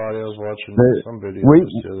in our body. I was watching some video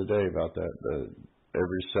just the other day about that.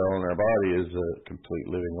 Every cell in our body is a complete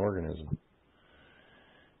living organism.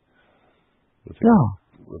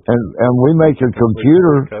 And we make a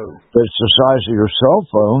computer that's the size of your cell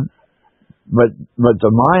phone, but the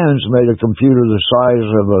Mayans made a computer the size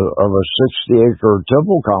of a 60-acre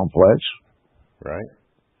temple complex. Right.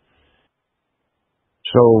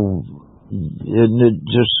 So isn't it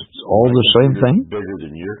just all the same thing? Bigger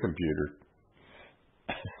than your computer.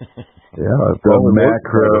 Yeah, the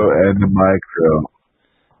macro and the micro.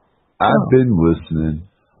 I've been listening.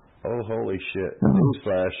 Oh, holy shit.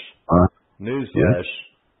 Newsflash. Newsflash. Yeah.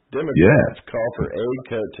 Democrats call for aid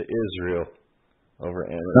cut to Israel. over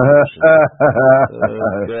ammunition.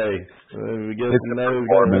 Okay. We get to know who's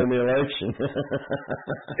going to win the election.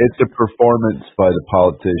 It's a performance by the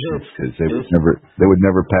politicians because they would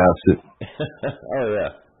never pass it. Oh,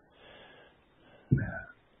 yeah.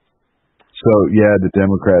 So, yeah, the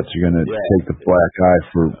Democrats are going to take the black eye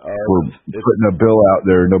for putting a bill out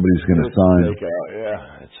there nobody's going to sign. Fake out,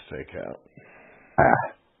 yeah. It's fake out.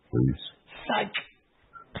 Please. Psych.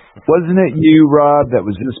 Wasn't it you, Rob, that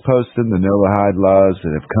was just posting the Noahide laws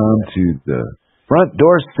that have come to the front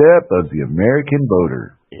doorstep of the American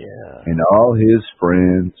voter? Yeah. And all his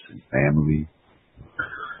friends and family.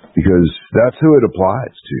 Because that's who it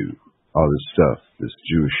applies to, all this stuff, this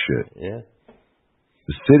Jewish shit. Yeah.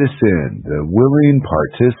 The citizen, the willing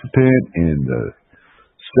participant in the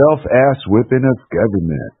self-ass whipping of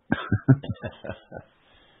government.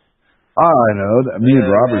 I know. Me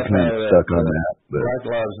and Robert kind of stuck on that. But Black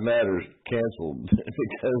Lives Matter canceled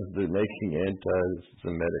because they're making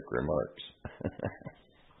anti-Semitic remarks.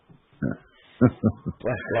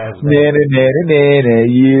 Black Lives Matter.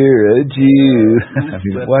 You're a Jew. I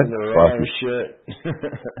mean, what the fuck is shit?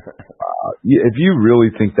 If you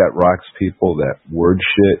really think that rocks people, that word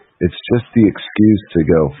shit, it's just the excuse to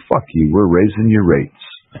go, fuck you, we're raising your rates.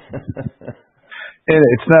 And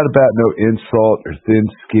it's not about no insult or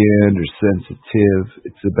thin-skinned or sensitive.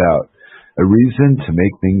 It's about a reason to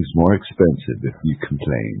make things more expensive if you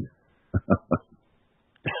complain.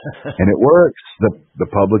 And it works. The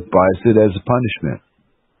public buys it as a punishment.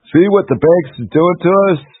 See what the banks are doing to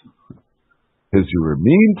us? Because you were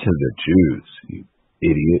mean to the Jews, you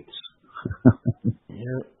idiots.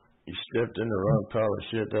 Yeah, you stepped in the wrong pile of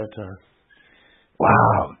shit that time.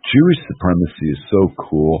 Wow, Jewish supremacy is so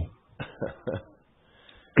cool.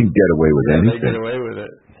 You can get away with anything. They get away with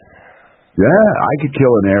it. Yeah, I could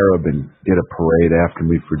kill an Arab and get a parade after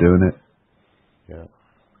me for doing it. Yeah.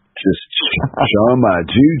 Just showing my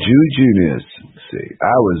Jewness. See,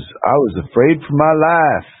 I was afraid for my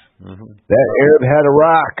life. Mm-hmm. That Arab had a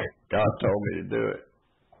rock. God told me to do it.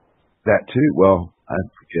 That too. Well, I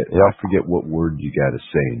forget what word you got to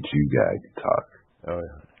say in Jew guy to talk. Oh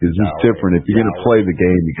yeah. Because it's different. If you're gonna play the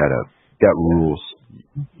game, you got rules.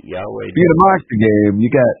 Yahweh. If you're gonna mock the game, you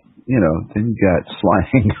got then you got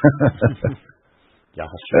slang.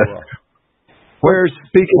 Yahshua. Where's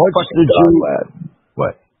speaking? What's the Jew?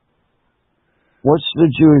 What? What's the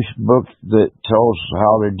Jewish book that tells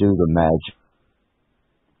how to do the magic?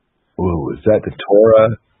 Oh, is that the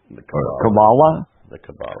Torah? The Kabbalah. Kabbalah? The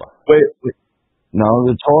Kabbalah. Wait. No,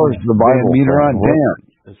 the Torah is the Bible. Meter on down.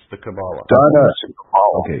 It's the Kabbalah. Donna.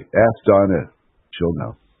 Okay, ask Donna. She'll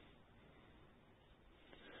know.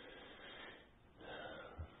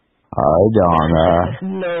 Hi, Donna.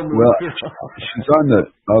 Well, she's on the.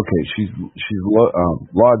 Okay, she's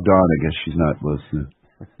logged on. I guess she's not listening.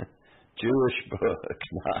 Jewish book.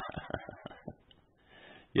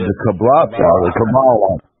 Yes, the Kabbalah. The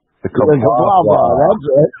Kabbalah. The Kabbalah. That's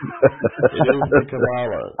it. It is the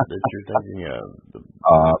Kabbalah that you're thinking of.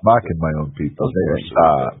 Mocking my own people. Make it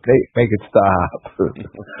stop. Make it stop.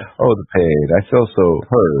 Oh, the pain. I feel so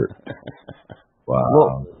hurt. Wow.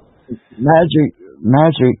 Well,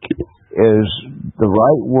 magic is the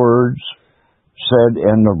right words said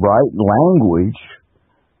in the right language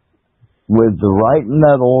with the right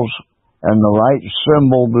metals and the right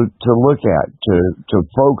symbol to look at, to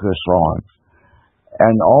focus on.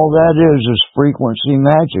 And all that is frequency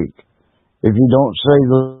magic. If you don't say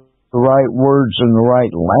the right words in the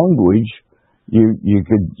right language, you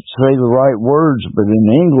could say the right words, but in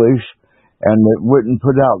English, and it wouldn't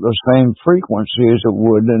put out the same frequency as it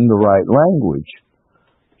would in the right language.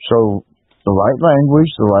 So the right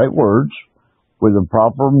language, the right words, with the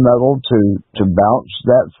proper metal to bounce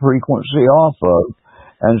that frequency off of,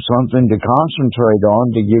 and something to concentrate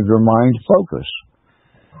on to give your mind focus.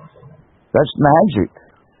 That's magic.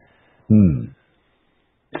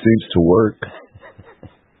 Seems to work.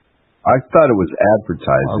 I thought it was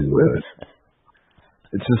advertising, but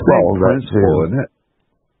it's the same principle, isn't it?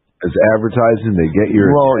 As advertising, they get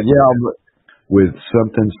your attention with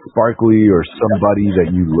something sparkly or somebody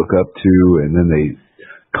that you look up to, and then they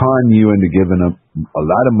con you into giving up a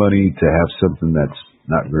lot of money to have something that's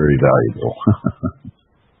not very valuable.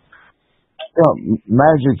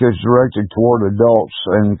 Magic is directed toward adults,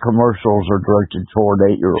 and commercials are directed toward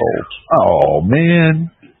 8-year-olds. Oh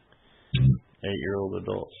man, 8-year-old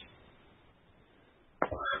adults.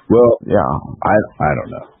 Well, yeah, I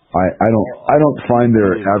don't know. I don't find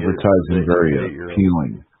their advertising very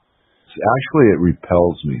appealing. Actually, it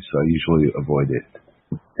repels me, so I usually avoid it.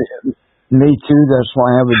 Me too. That's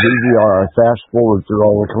why I have a DVR. I fast forward through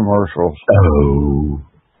all the commercials. Oh,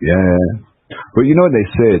 yeah. But you know what they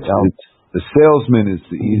say? The salesman is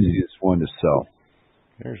the easiest one to sell.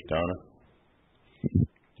 There's Donna.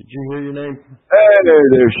 Did you hear your name? Hey,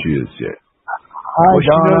 there she is. Yeah. Hi, She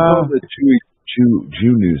knows Donna. all the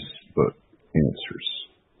Jew news book answers.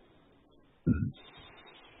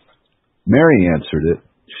 Mary answered it.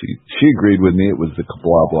 She agreed with me. It was the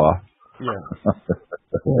blah blah. Yeah.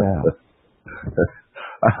 Yeah.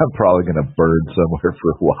 I'm probably going to burn somewhere for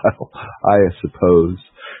a while, I suppose.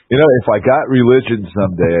 You know, if I got religion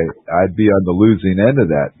someday, I'd be on the losing end of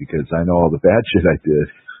that because I know all the bad shit I did.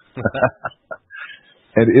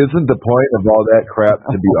 And isn't the point of all that crap,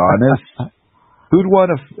 to be honest? Who'd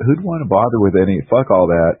want to bother with any? Fuck all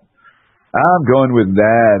that. I'm going with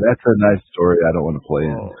that. That's a nice story. I don't want to play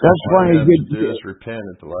in. That's why you get to do is repent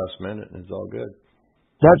at the last minute, and it's all good.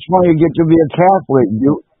 That's why you get to be a Catholic.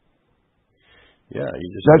 Yeah, you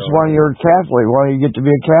just. That's why you're a Catholic. Why you get to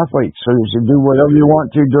be a Catholic, so you can do whatever you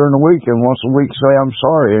want to during the week, and once a week say I'm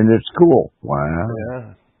sorry, and it's cool. Wow.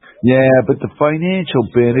 Yeah. Yeah, but the financial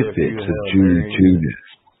benefits of Jewness.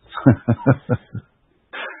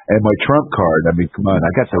 And my Trump card. I mean, come on.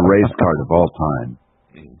 I got the race card of all time.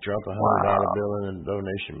 Drop a $100 bill in a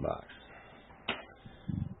donation box.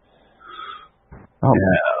 Oh,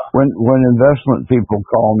 yeah. When investment people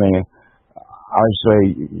call me, I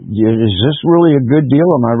say, is this really a good deal?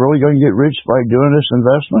 Am I really going to get rich by doing this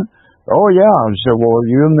investment? Oh, yeah. I said, well, are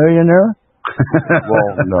you a millionaire?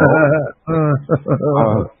 Well, no.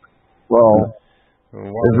 Well,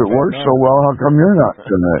 if it works so well, how come you're not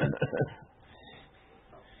doing it?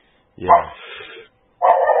 Yeah.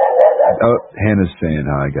 Oh, Hannah's saying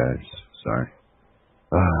hi, guys. Sorry.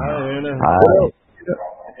 Hi, Hannah. Hi.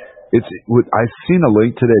 I've seen a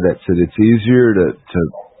link today that said it's easier to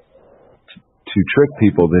trick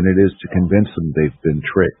people than it is to convince them they've been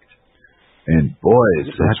tricked. And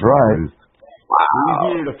boys, that's right.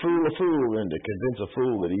 Wow. Easier to fool a fool than to convince a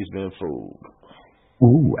fool that he's been fooled.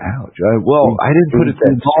 Ooh, ouch. I didn't put it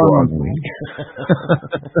that strongly.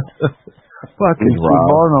 Fucking Rob.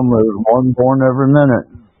 Barnum is one born every minute.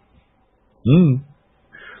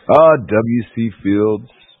 W.C. Fields.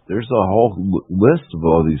 There's a whole list of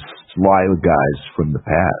all these sly guys from the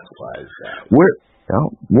past.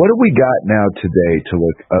 What do we got now today to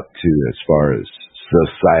look up to as far as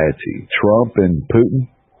society? Trump and Putin?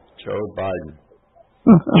 Joe Biden.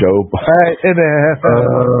 Joe Biden.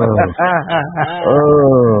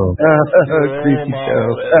 Creepy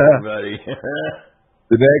Joe.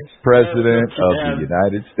 The next president of the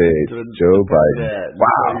United States, Joe Biden.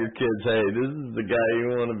 Wow. Your kids, hey, this is the guy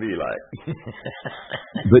you want to be like.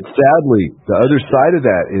 But sadly, the other side of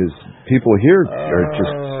that is people here are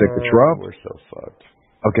just sick of Trump. We're so fucked.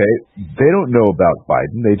 Okay, they don't know about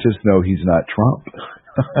Biden. They just know he's not Trump.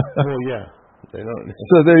 Well, yeah. They don't.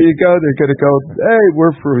 So there you go. They're going to go, hey,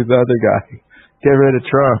 we're for the other guy. Get rid of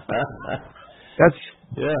Trump. That's...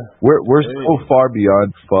 Yeah, we're so far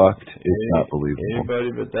beyond fucked. It's not believable.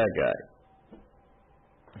 Anybody but that guy.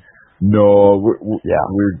 No,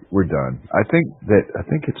 we're done. I think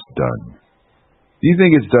it's done. Do you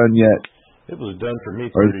think it's done yet? It was done for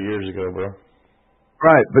me 30 years ago, bro.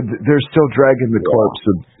 Right, but they're still dragging the corpse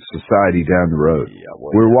of society down the road. Yeah,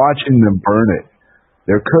 well, we're watching them burn it.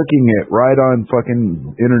 They're cooking it right on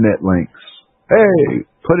fucking internet links. Hey,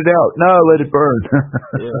 put it out. No, let it burn.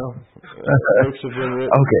 Yeah. Books have been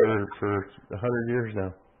written for 100 years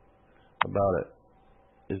now about it.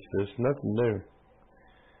 It's nothing new.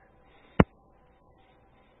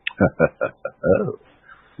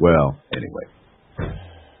 Well, anyway.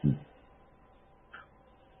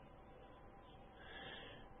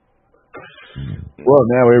 Well,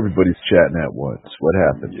 now everybody's chatting at once. What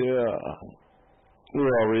happened? Yeah.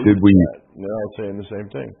 We're all reading. Did we? They're all saying the same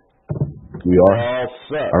thing. We are. All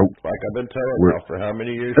set. Like I've been telling y'all for how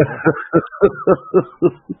many years?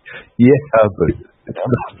 Yeah, but it's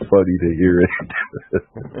not funny to hear it.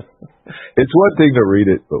 It's one thing to read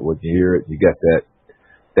it, but when you hear it, you got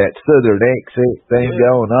that southern accent thing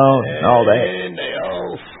going on and all that. And they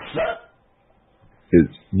all suck.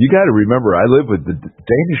 You got to remember, I live with the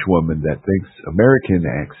Danish woman that thinks American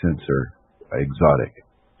accents are exotic.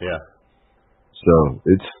 Yeah. So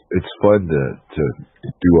it's fun to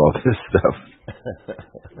do all this stuff.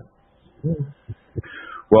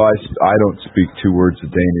 Well, I don't speak 2 words of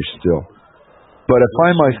Danish still, but I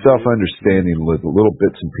find myself understanding little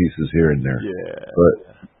bits and pieces here and there. Yeah.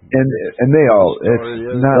 But and they all it's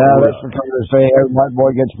not. That's because they say every white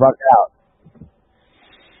boy gets fucked out.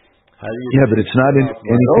 Yeah, but it's not anything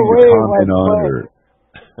to comment on or.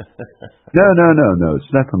 No. It's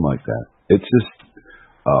nothing like that. It's just.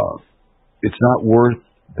 It's not worth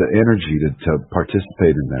the energy to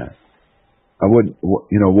participate in that. I wouldn't,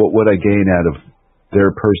 what would I gain out of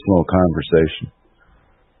their personal conversation.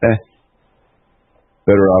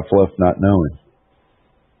 Better off left not knowing.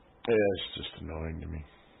 Yeah, it's just annoying to me.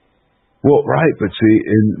 Well, right, but see,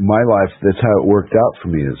 in my life, that's how it worked out for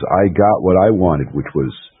me. Is I got what I wanted, which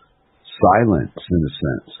was silence in a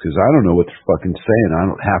sense, because I don't know what they're fucking saying. I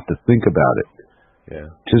don't have to think about it. Yeah.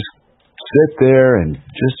 Just sit there and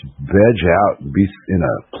just veg out and be in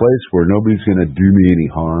a place where nobody's going to do me any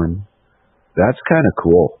harm. That's kind of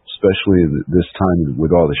cool, especially this time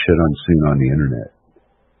with all the shit I'm seeing on the internet.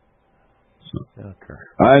 So, okay.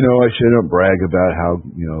 I know I shouldn't brag about how,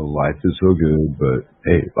 life is so good, but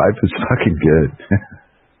hey, life is fucking good.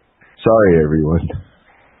 Sorry, everyone.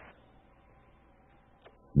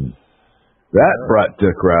 That brought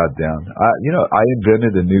Dick Rod down. I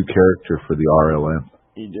invented a new character for the RLM.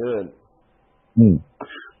 He did.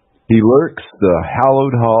 He lurks the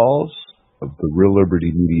hallowed halls of the Real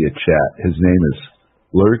Liberty Media chat. His name is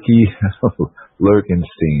Lurky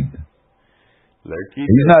Lurkenstein. Lurky.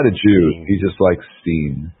 He's not a Jew. He just likes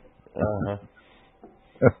steam. Uh-huh.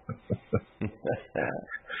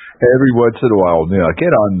 Every once in a while, I get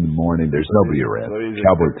on in the morning. There's nobody around. So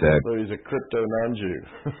Cowboy tag. So he's a crypto non-Jew.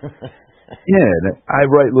 Yeah, and I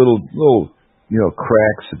write little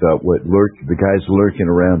cracks about what the guys lurking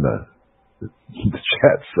around the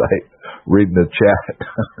chat site, reading the chat.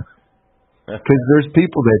 Because there's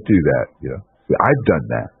people that do that. I've done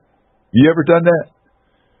that. You ever done that?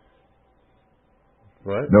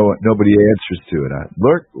 What? No, nobody answers to it.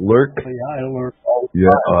 Lurk. Yeah, I lurk all the time.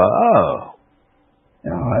 Yeah. Oh.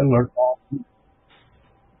 Yeah, I lurk all the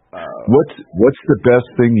time. What's the best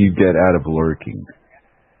thing you get out of lurking?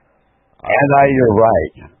 you're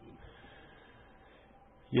right.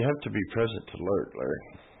 You have to be present to lurk, Larry.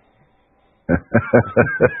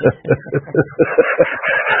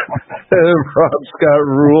 Rob's got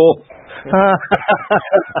rule.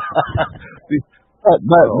 But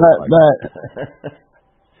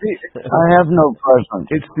I have no presence.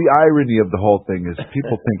 It's the irony of the whole thing is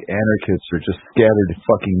people think anarchists are just scattered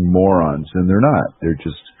fucking morons, and they're not. They're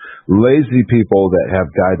just lazy people that have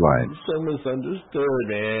guidelines. So misunderstood,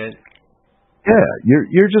 man. Yeah,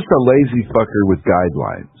 you're just a lazy fucker with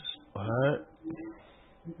guidelines. What?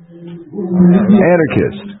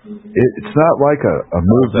 Anarchist. It's not like a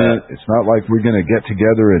movement. It's not like we're going to get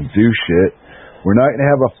together and do shit. We're not going to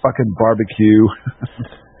have a fucking barbecue.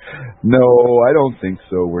 No, I don't think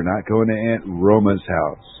so. We're not going to Aunt Roma's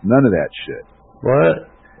house. None of that shit. What?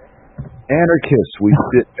 Anarchists, we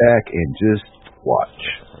sit back and just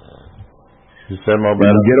watch. You said more about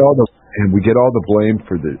it. And we get all the blame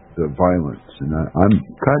for the violence, and I'm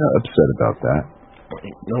kind of upset about that.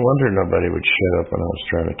 No wonder nobody would shut up when I was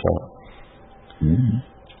trying to talk. Mm-hmm.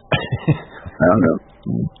 I don't know.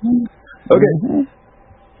 Okay.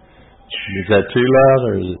 Is that too loud,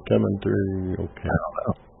 or is it coming through okay? I don't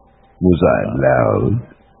know. Was I loud?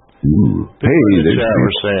 Ooh. Hey, the chat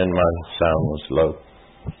were saying my sound was low.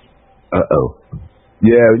 Uh-oh.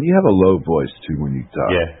 Yeah, and you have a low voice, too, when you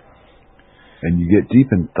talk. Yeah. And you get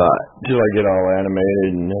deep in thought. Till I get all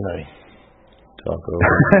animated, and then I talk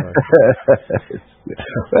over.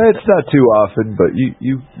 It's not too often, but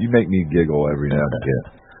you make me giggle every now and again.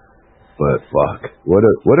 But fuck, what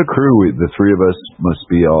a crew the three of us must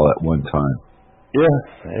be all at one time. Yeah,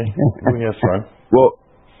 hey, we have fun. Well,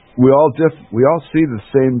 we all see the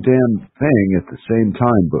same damn thing at the same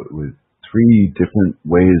time, but with three different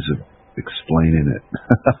ways of explaining it.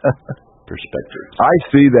 Perspective. I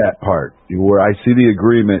see that part where I see the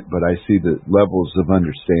agreement, but I see the levels of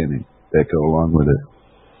understanding that go along with it.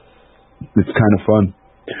 It's kind of fun.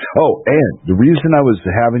 Oh, and the reason I was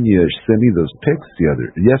having you send me those pics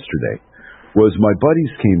yesterday was my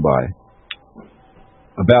buddies came by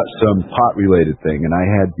about some pot related thing, and I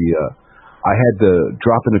had the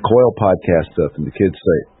Drop in the Coil podcast stuff, and the kids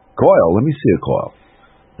say, "Coil, let me see a coil."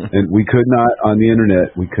 And we could not on the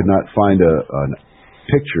internet. We could not find a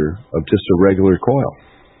picture of just a regular coil.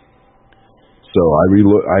 So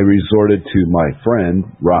I resorted to my friend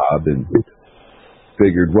Rob and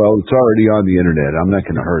figured, well, it's already on the internet. I'm not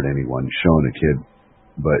going to hurt anyone showing a kid.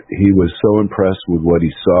 But he was so impressed with what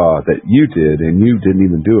he saw that you did, and you didn't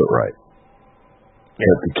even do it right.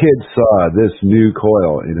 But the kid saw this new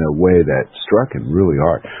coil in a way that struck him really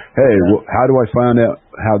hard. Hey, how do I find out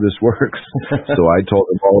how this works? So I told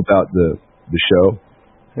him all about the show.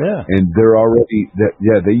 Yeah. And they're already,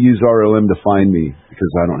 they use RLM to find me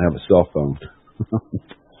because I don't have a cell phone.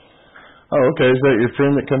 Oh, okay. Is that your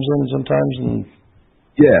friend that comes in sometimes?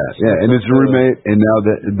 Yeah, and it's a roommate, and now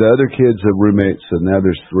the other kids are roommates, so now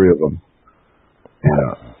there's three of them.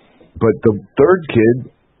 But the third kid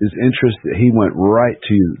is interested. He went right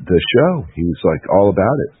to the show. He was like all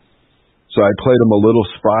about it. So I played him a little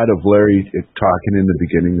spot of Larry talking in the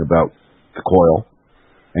beginning about the coil.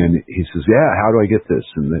 And he says, yeah, how do I get this?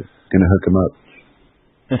 And they're going to hook him up.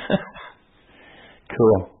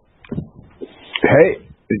 Cool. Hey,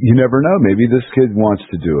 you never know. Maybe this kid wants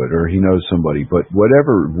to do it, or he knows somebody. But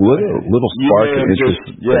whatever little spark of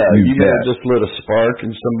interest. You may have just lit a spark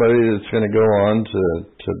in somebody that's going to go on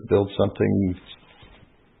to build something.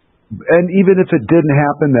 And even if it didn't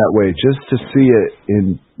happen that way, just to see it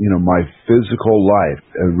in my physical life,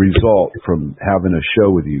 a result from having a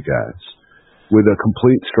show with you guys, with a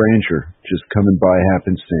complete stranger just coming by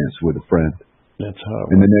happenstance with a friend. That's how.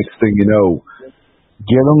 And the next thing you know,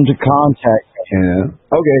 get them to contact. And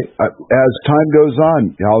okay, as time goes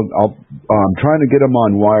on, I'm trying to get them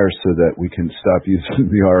on wire so that we can stop using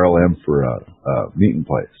the RLM for a meeting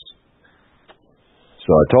place. So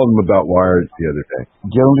I told them about wire the other day.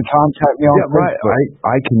 Get them to contact me on Facebook.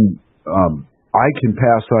 Right. I can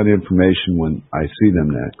pass on information when I see them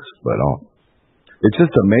next, but it's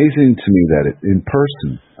just amazing to me that in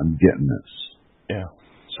person I'm getting this. Yeah.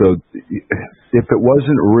 So if it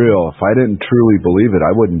wasn't real, if I didn't truly believe it,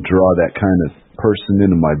 I wouldn't draw that kind of person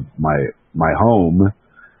into my home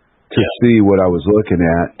to see what I was looking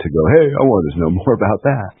at, to go, hey, I want to know more about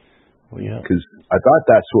that. Well, yeah. Because I thought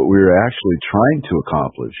that's what we were actually trying to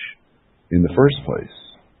accomplish in the first place.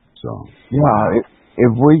 So yeah,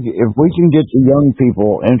 if we can get the young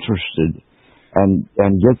people interested and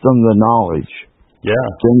get them the knowledge,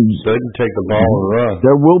 then they can take the ball and run.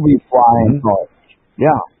 There will be flying cars.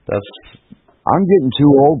 Yeah, I'm getting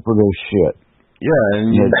too old for this shit. Yeah, and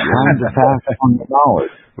it's time to pass on the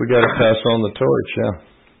knowledge. We got to pass on the torch. Yeah.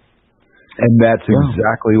 And that's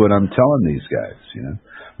exactly what I'm telling these guys.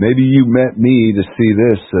 Maybe you met me to see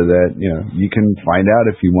this so that you can find out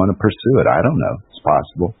if you want to pursue it. I don't know. It's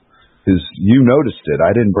possible because you noticed it.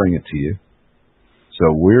 I didn't bring it to you,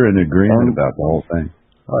 so we're in agreement about the whole thing.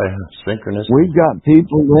 Oh yeah, synchronous. We've got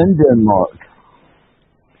people in Denmark.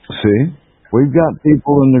 See. We've got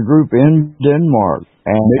people in the group in Denmark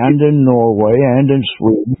and in Norway and in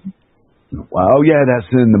Sweden. Oh, yeah,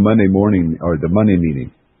 that's in the Monday morning or the Monday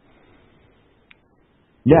meeting.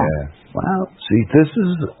 Yeah. Wow. See, this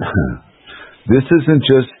isn't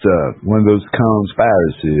just one of those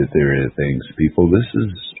conspiracy theory things, people. This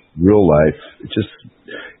is real life.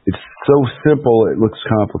 It's so simple, it looks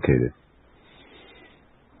complicated.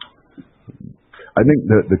 I think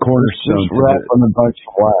the cornerstone. Just wrapping a bunch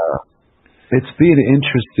of wire. It's being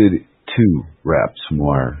interested to wrap some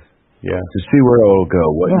wire. Yeah. To see where it'll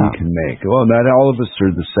go, what you can make. Well, not all of us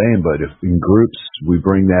are the same, but if in groups we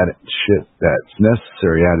bring that shit that's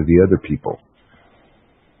necessary out of the other people.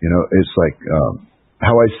 It's like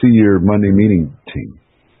how I see your Monday meeting team.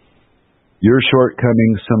 You're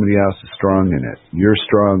shortcoming, somebody else is strong in it. You're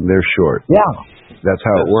strong, they're short. Yeah. That's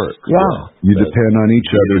how it works. Yeah. You depend on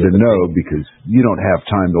each other to know because you don't have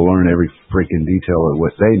time to learn every freaking detail of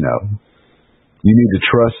what they know. You need to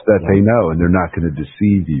trust that they know and they're not going to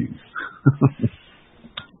deceive you.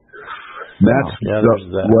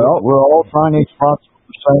 Well, we're all finding spots for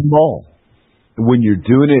the same ball. When you're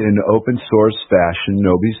doing it in an open source fashion,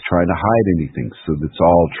 nobody's trying to hide anything, so that's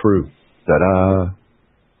all true. Ta-da!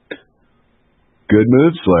 Good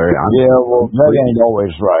moves, Larry. That ain't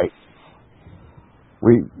always right.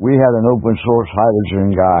 We had an open source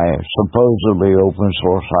hydrogen guy, supposedly open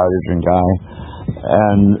source hydrogen guy,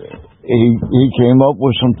 and he came up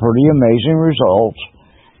with some pretty amazing results,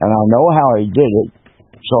 and I know how he did it.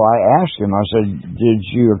 So I asked him, I said, did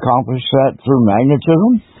you accomplish that through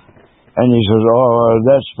magnetism? And he says,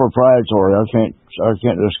 that's proprietary. I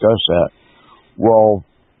can't discuss that. Well,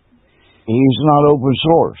 he's not open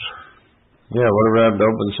source. Yeah, whatever happened to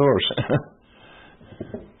open source?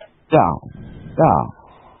 Yeah.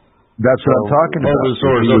 That's what I'm talking about. Open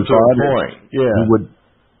source up to a point. Yeah. He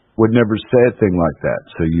would never say a thing like that,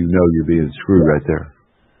 so you're being screwed right there.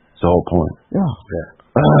 It's the whole point. Yeah.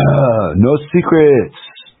 No secrets.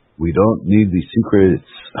 We don't need the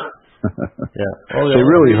secrets. They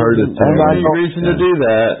really hurt us. The only reason to do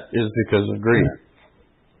that is because of greed.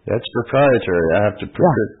 That's proprietary. I have to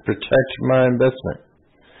protect my investment.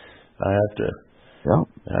 I have to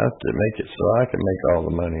make it so I can make all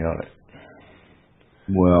the money on it.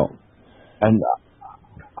 Well, and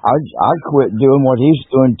I quit doing what he's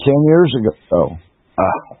doing 10 years ago. So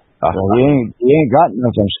he ain't got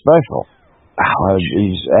nothing special.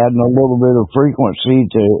 He's adding a little bit of frequency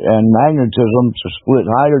and magnetism to split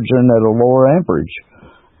hydrogen at a lower amperage.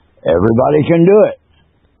 Everybody can do it.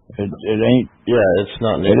 It ain't. Yeah, it's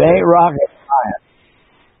not. It ain't rocket science.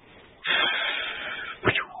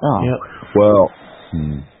 Oh. Yeah. Well,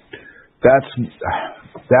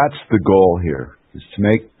 that's the goal here, is to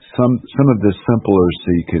make some of this simpler so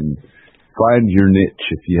you can find your niche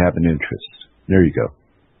if you have an interest. There you go.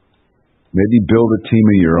 Maybe build a team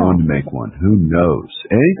of your own to make one. Who knows?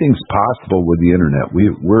 Anything's possible with the internet.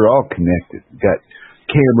 We're all connected. We've got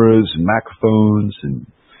cameras and microphones and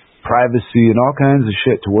privacy and all kinds of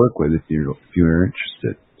shit to work with if you're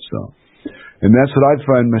interested. So, and that's what I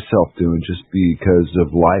find myself doing just because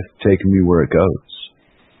of life taking me where it goes.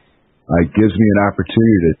 It gives me an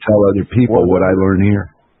opportunity to tell other people what I learn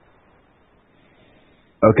here.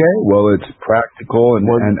 Okay, well, it's practical, and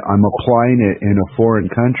I'm applying it in a foreign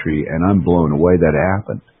country, and I'm blown away that it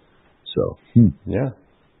happened. So, yeah.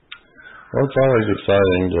 Well, it's always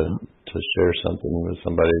exciting to share something with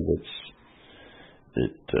somebody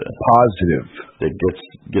positive. That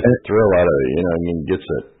gets a thrill out of it. You know, I mean, gets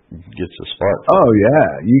a spark. Oh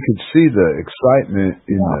yeah, you could see the excitement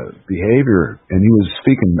in the behavior, and he was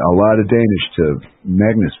speaking a lot of Danish to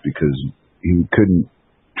Magnus because he couldn't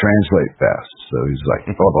translate fast, so he's like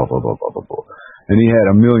blah blah blah blah blah blah blah, and he had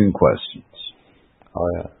a million questions. Oh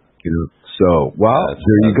yeah, you know. So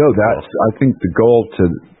there you go. That's I think the goal to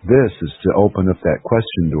this is to open up that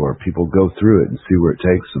question door. People go through it and see where it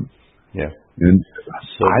takes them. Yeah. And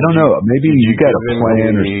so I don't know. Maybe you got a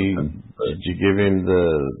plan or something. Did you give him the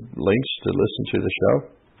links to listen to the show?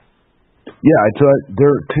 Yeah, I thought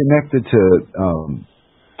they're connected to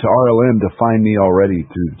RLM to find me already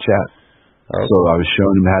through the chat. Okay. So I was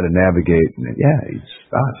showing him how to navigate, and it's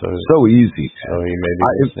so easy. So he may be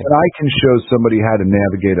if I can show somebody how to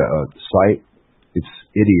navigate a site, it's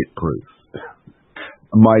idiot-proof.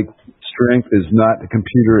 My strength is not the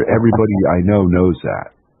computer. Everybody I know knows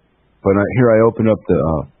that. But here I open up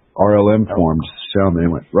the RLM forms, and they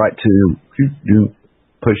went right to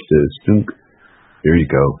push this. There you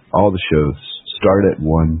go. All the shows start at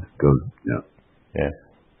 1, go. Yeah.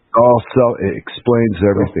 Also, it explains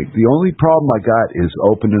everything. The only problem I got is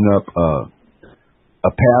opening up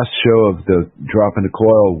a past show of the dropping the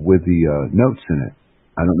coil with the notes in it.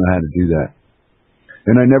 I don't know how to do that,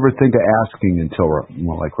 and I never think of asking until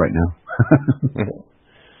like right now.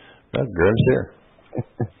 That's Grim's here.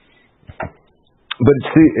 But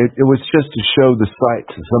see, it was just to show the site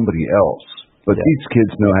to somebody else. But these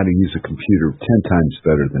kids know how to use a computer 10 times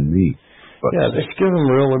better than me. But just give them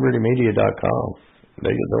RealLibertyMedia.com.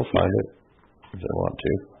 They'll find it if they want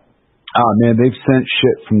to. Man, they've sent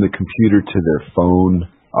shit from the computer to their phone,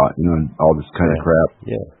 all this kind of crap.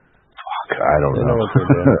 Yeah. Fuck, I don't know. What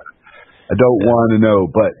they're doing. I don't want to know,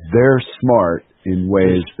 but they're smart in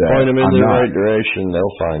ways that point them in the not. Right direction,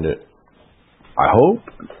 they'll find it. I hope.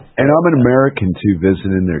 And I'm an American too,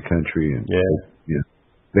 visiting their country, and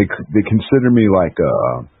they consider me like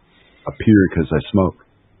a peer because I smoke.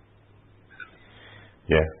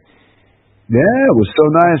 Yeah. Yeah, it was so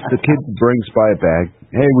nice. The kid brings by a bag.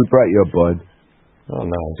 Hey, we brought you a bud. Oh,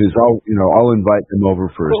 nice. Because I'll invite them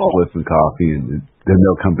over for a spliff and coffee, and then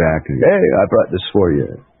they'll come back and hey, I brought this for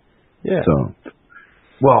you. Yeah. So,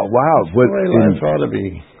 wow. That's the way life ought to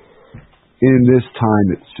be. In this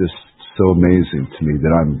time, it's just so amazing to me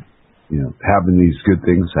that I'm, having these good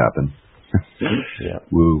things happen. Yeah.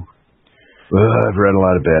 Woo. Well, I've read a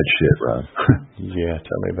lot of bad shit, Rob. Yeah,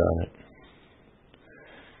 tell me about it.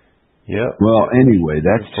 Yeah. Well, anyway,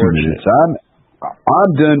 that's 2 minutes.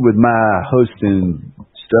 I'm done with my hosting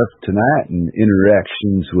stuff tonight and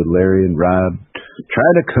interactions with Larry and Rob,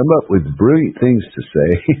 trying to come up with brilliant things to say.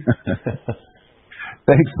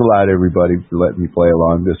 Thanks a lot, everybody, for letting me play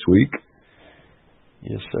along this week.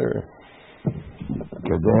 Yes, sir.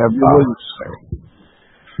 Good to have you with us.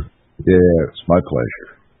 Yeah, it's my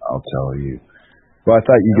pleasure. I'll tell you. Well, I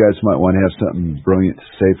thought you guys might want to have something brilliant to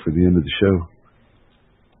say for the end of the show.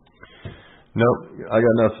 Nope, I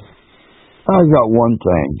got nothing. I got one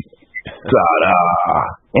thing. Ta-da!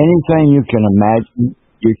 Anything you can imagine,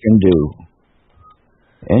 you can do.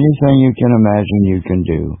 Anything you can imagine, you can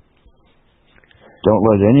do. Don't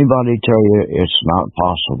let anybody tell you it's not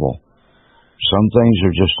possible. Some things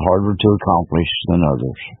are just harder to accomplish than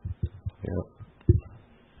others. Yeah.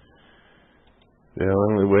 The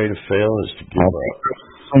only way to fail is to give up.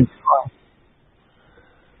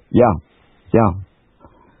 Yeah.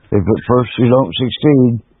 If at first you don't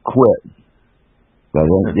succeed, quit. That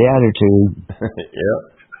ain't the attitude. Yeah.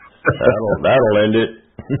 That'll end it.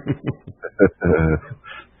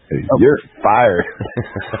 You're fired.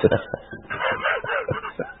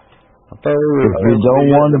 If you don't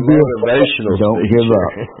want to be motivational, don't give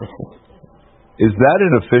up. Is that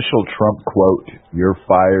an official Trump quote? You're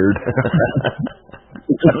fired.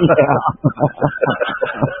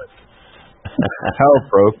 How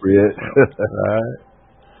appropriate. Right.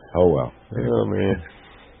 Oh, well. Oh, man.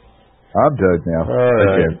 I'm done now. All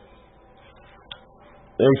right. Again.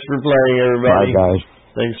 Thanks for playing, everybody. Bye, guys.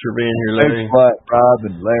 Thanks for being here, Larry. Thanks a lot, Rob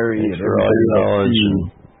and Larry, Thanks and for all everybody your knowledge you.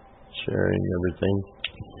 and sharing everything.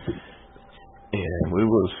 And we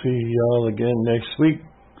will see y'all again next week.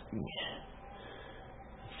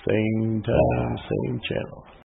 Same time, same channel.